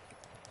annoying.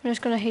 I'm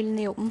just gonna heal in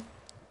the open.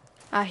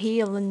 I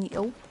heal in the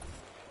oh.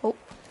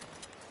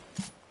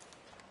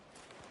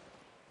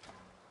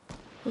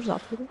 Who's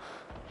that for?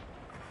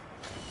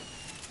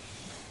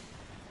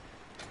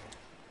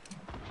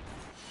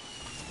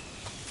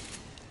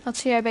 Let's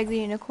see how big the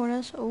unicorn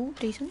is. Oh,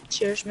 decent.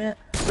 Cheers, mate.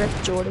 Rip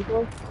Jordy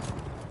boy.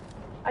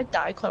 I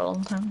died quite a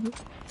long time ago.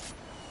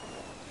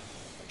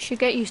 Should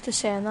get used to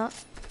saying that.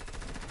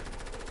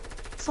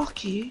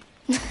 Fuck you.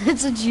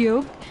 It's a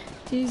joke.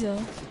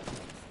 Jesus.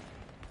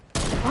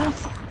 Why the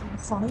fuck am I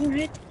funny,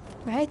 right?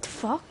 Right,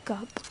 fuck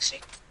up. Fuck's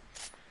sake.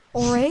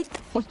 Alright.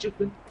 I'm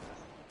joking.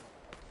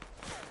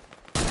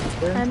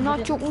 I'm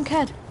not joking,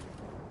 kid.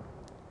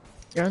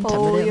 You're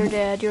Oh,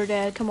 intimidating. you're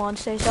dead. Come on,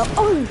 stay still.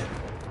 Oh!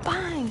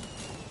 Bang!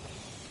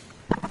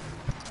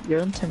 You're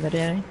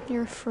intimidating.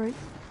 You're a fruit.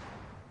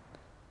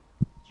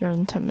 You're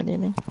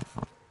intimidating.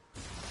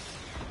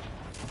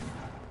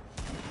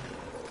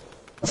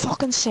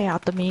 Fucking say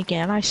that to me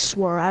again, I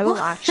swear I will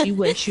actually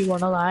wish you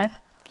weren't alive.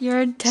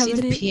 You're See the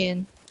intimidating.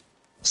 pain.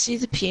 See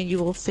the pain you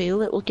will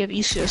feel, it will give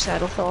you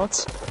suicidal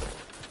thoughts.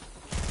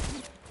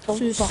 Don't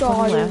fucking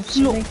Suicidal left to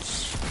me.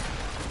 thoughts.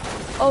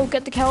 Oh,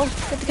 get the kill.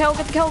 Get the kill.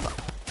 Get the kill.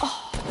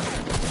 Oh,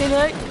 feel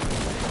it.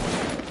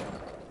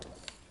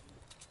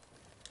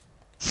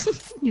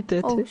 You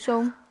did Oh, too.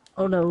 so.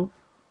 Oh no.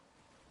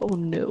 Oh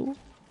no.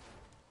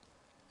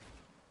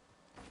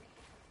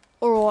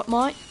 Alright,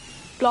 mate.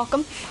 Block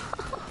him.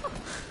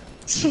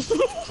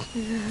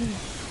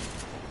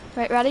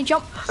 Right, ready?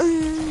 Jump.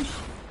 Oh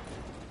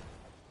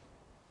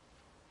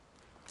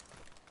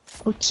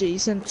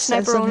jeez, and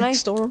Sniper the only.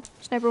 next door.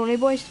 Sniper only,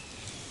 boys.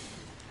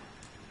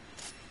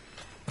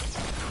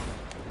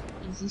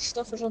 Easy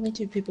stuff, there's only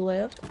 2 people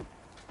left.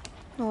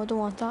 No, I don't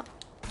want that.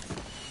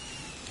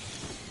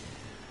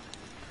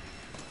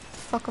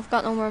 Fuck, I've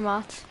got no more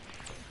mats.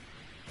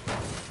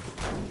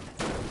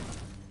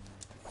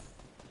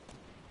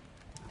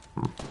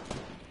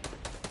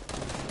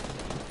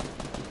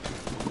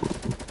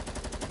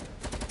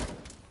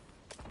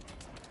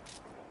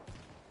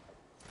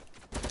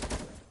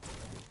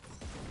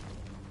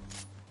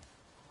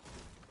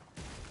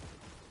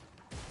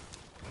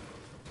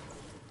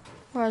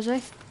 Where is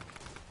he?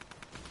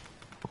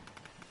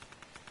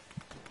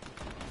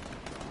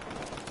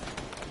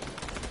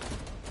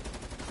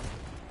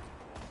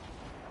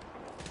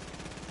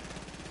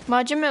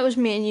 Imagine it was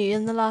me and you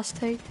in the last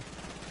 2.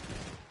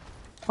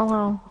 Oh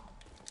well.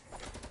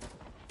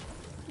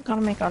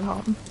 Gotta make that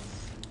happen.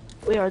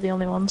 We are the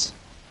only ones.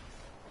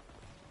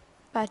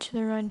 Bet you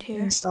they're around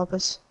Can here. stop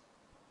us.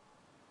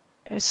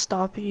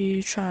 Stop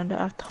you trying to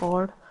act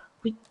hard.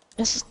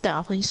 This is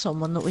definitely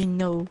someone that we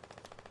know.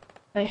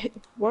 Like,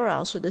 where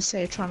else would they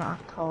say trying to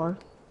act hard?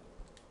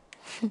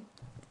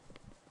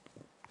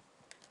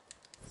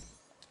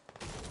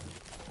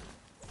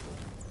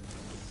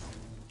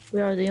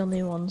 We are the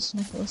only ones,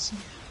 Nicholas.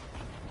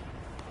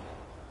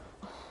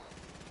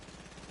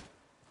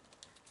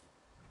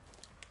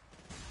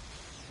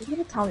 You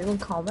gonna tell me when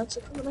comments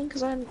are coming in?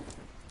 Cause I'm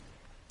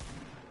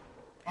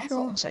Sure.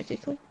 thought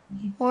psychically.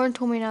 Warren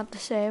told me not to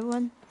say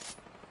when.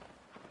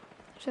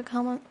 There's a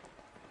comment.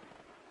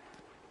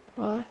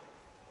 Why?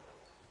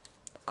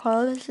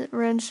 Because it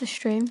ruins the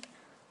stream.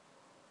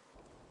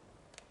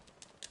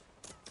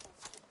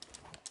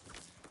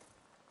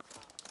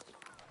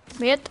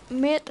 Mate.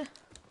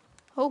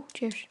 Oh,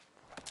 cheers.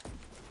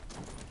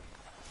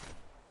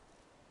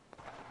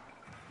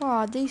 Where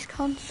are these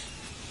cunts?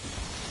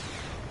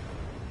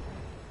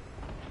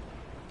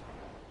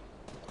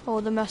 Oh,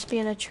 they must be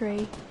in a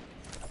tree.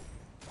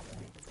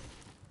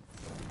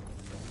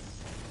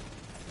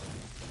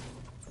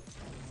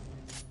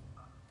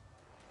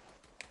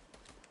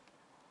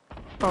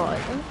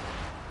 Alright then.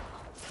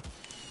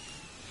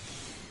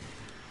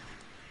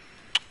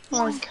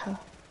 Wanker.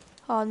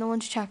 Oh, no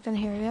one's checked in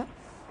here yet.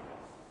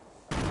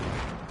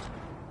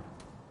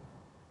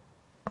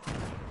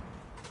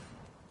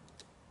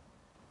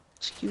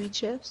 Skewy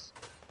chest.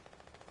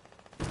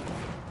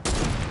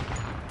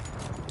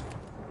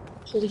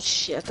 Holy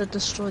shit, that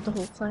destroyed the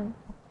whole thing.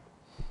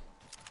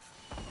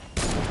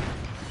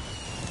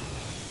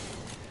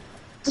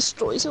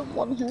 Destroys in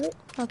one hit.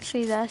 Let's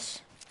see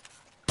this.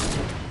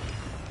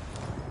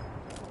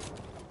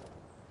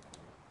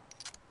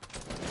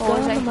 Oh,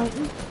 On the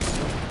mountain.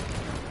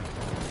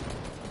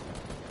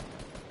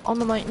 On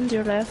the mountain to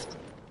your left.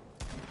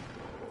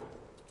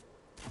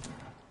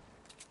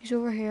 He's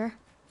over here.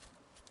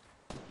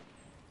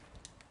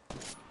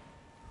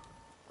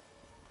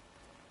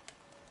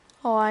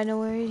 Oh, I know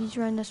where he's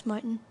around this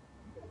mountain.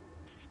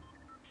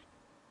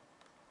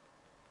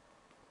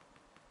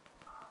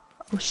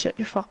 Oh shit,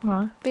 you're fucking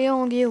right. Be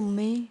on you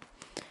me.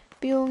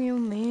 Be on you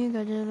me.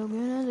 Got a little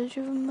bit of the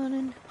sugar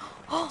money.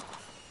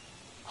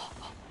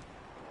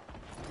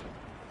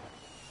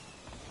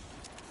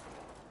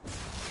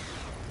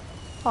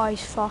 Oh,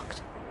 he's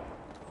fucked.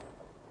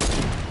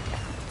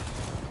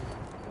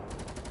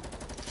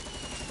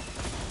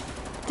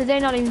 Did they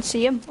not even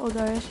see him? Oh,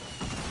 there is.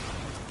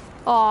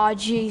 Oh,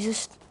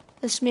 Jesus.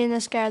 This me and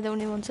this guy are the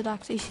only ones that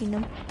actually seen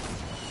him.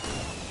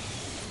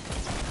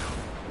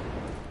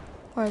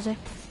 Where is he?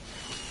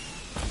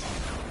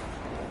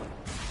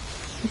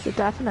 It's the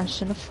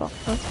definition of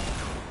fucked up.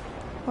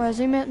 Where is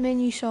he? Me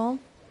and you saw him.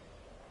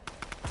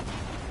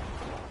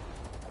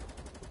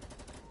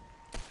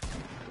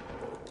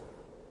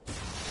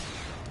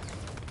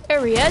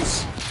 There he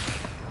is.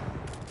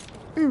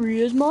 Here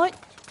he is, mate.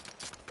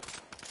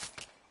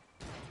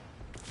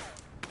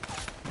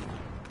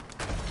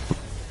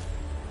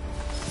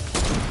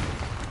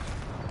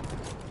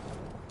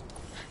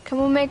 Come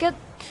on, make it.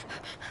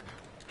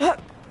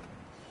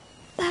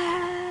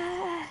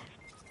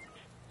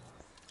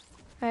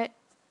 Right.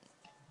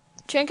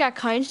 Do you think that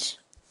counts?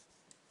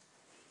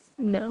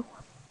 No.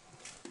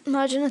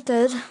 Imagine it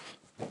did.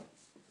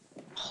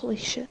 Holy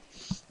shit.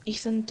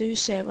 Ethan, do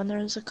say when there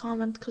is a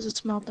comment because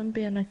it's not them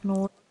being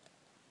ignored.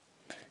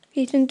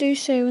 Ethan, do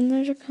say when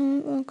there's a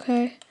comment.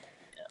 Okay.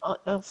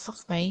 Oh,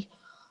 fuck me.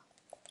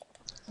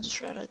 I just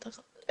read it.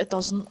 It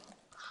doesn't.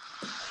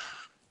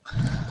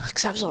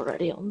 Because I was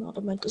already on that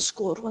amount of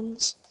scored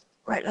ones.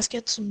 Right, let's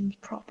get some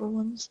proper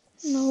ones.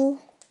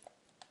 No.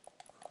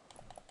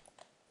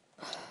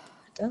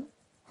 Then?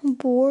 I'm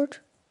bored.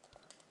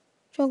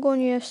 Do you want to go on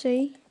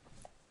UFC?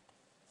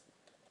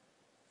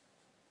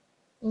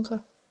 Okay.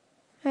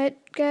 Right,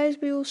 guys,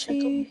 we will see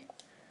you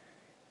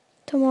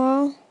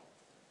tomorrow.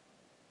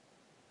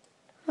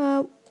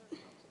 For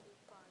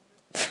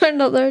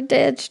another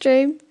dead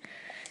stream.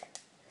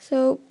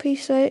 So,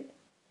 peace out,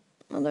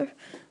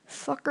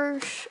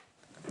 motherfuckers.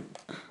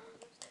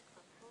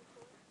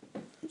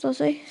 Does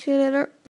he? See you later.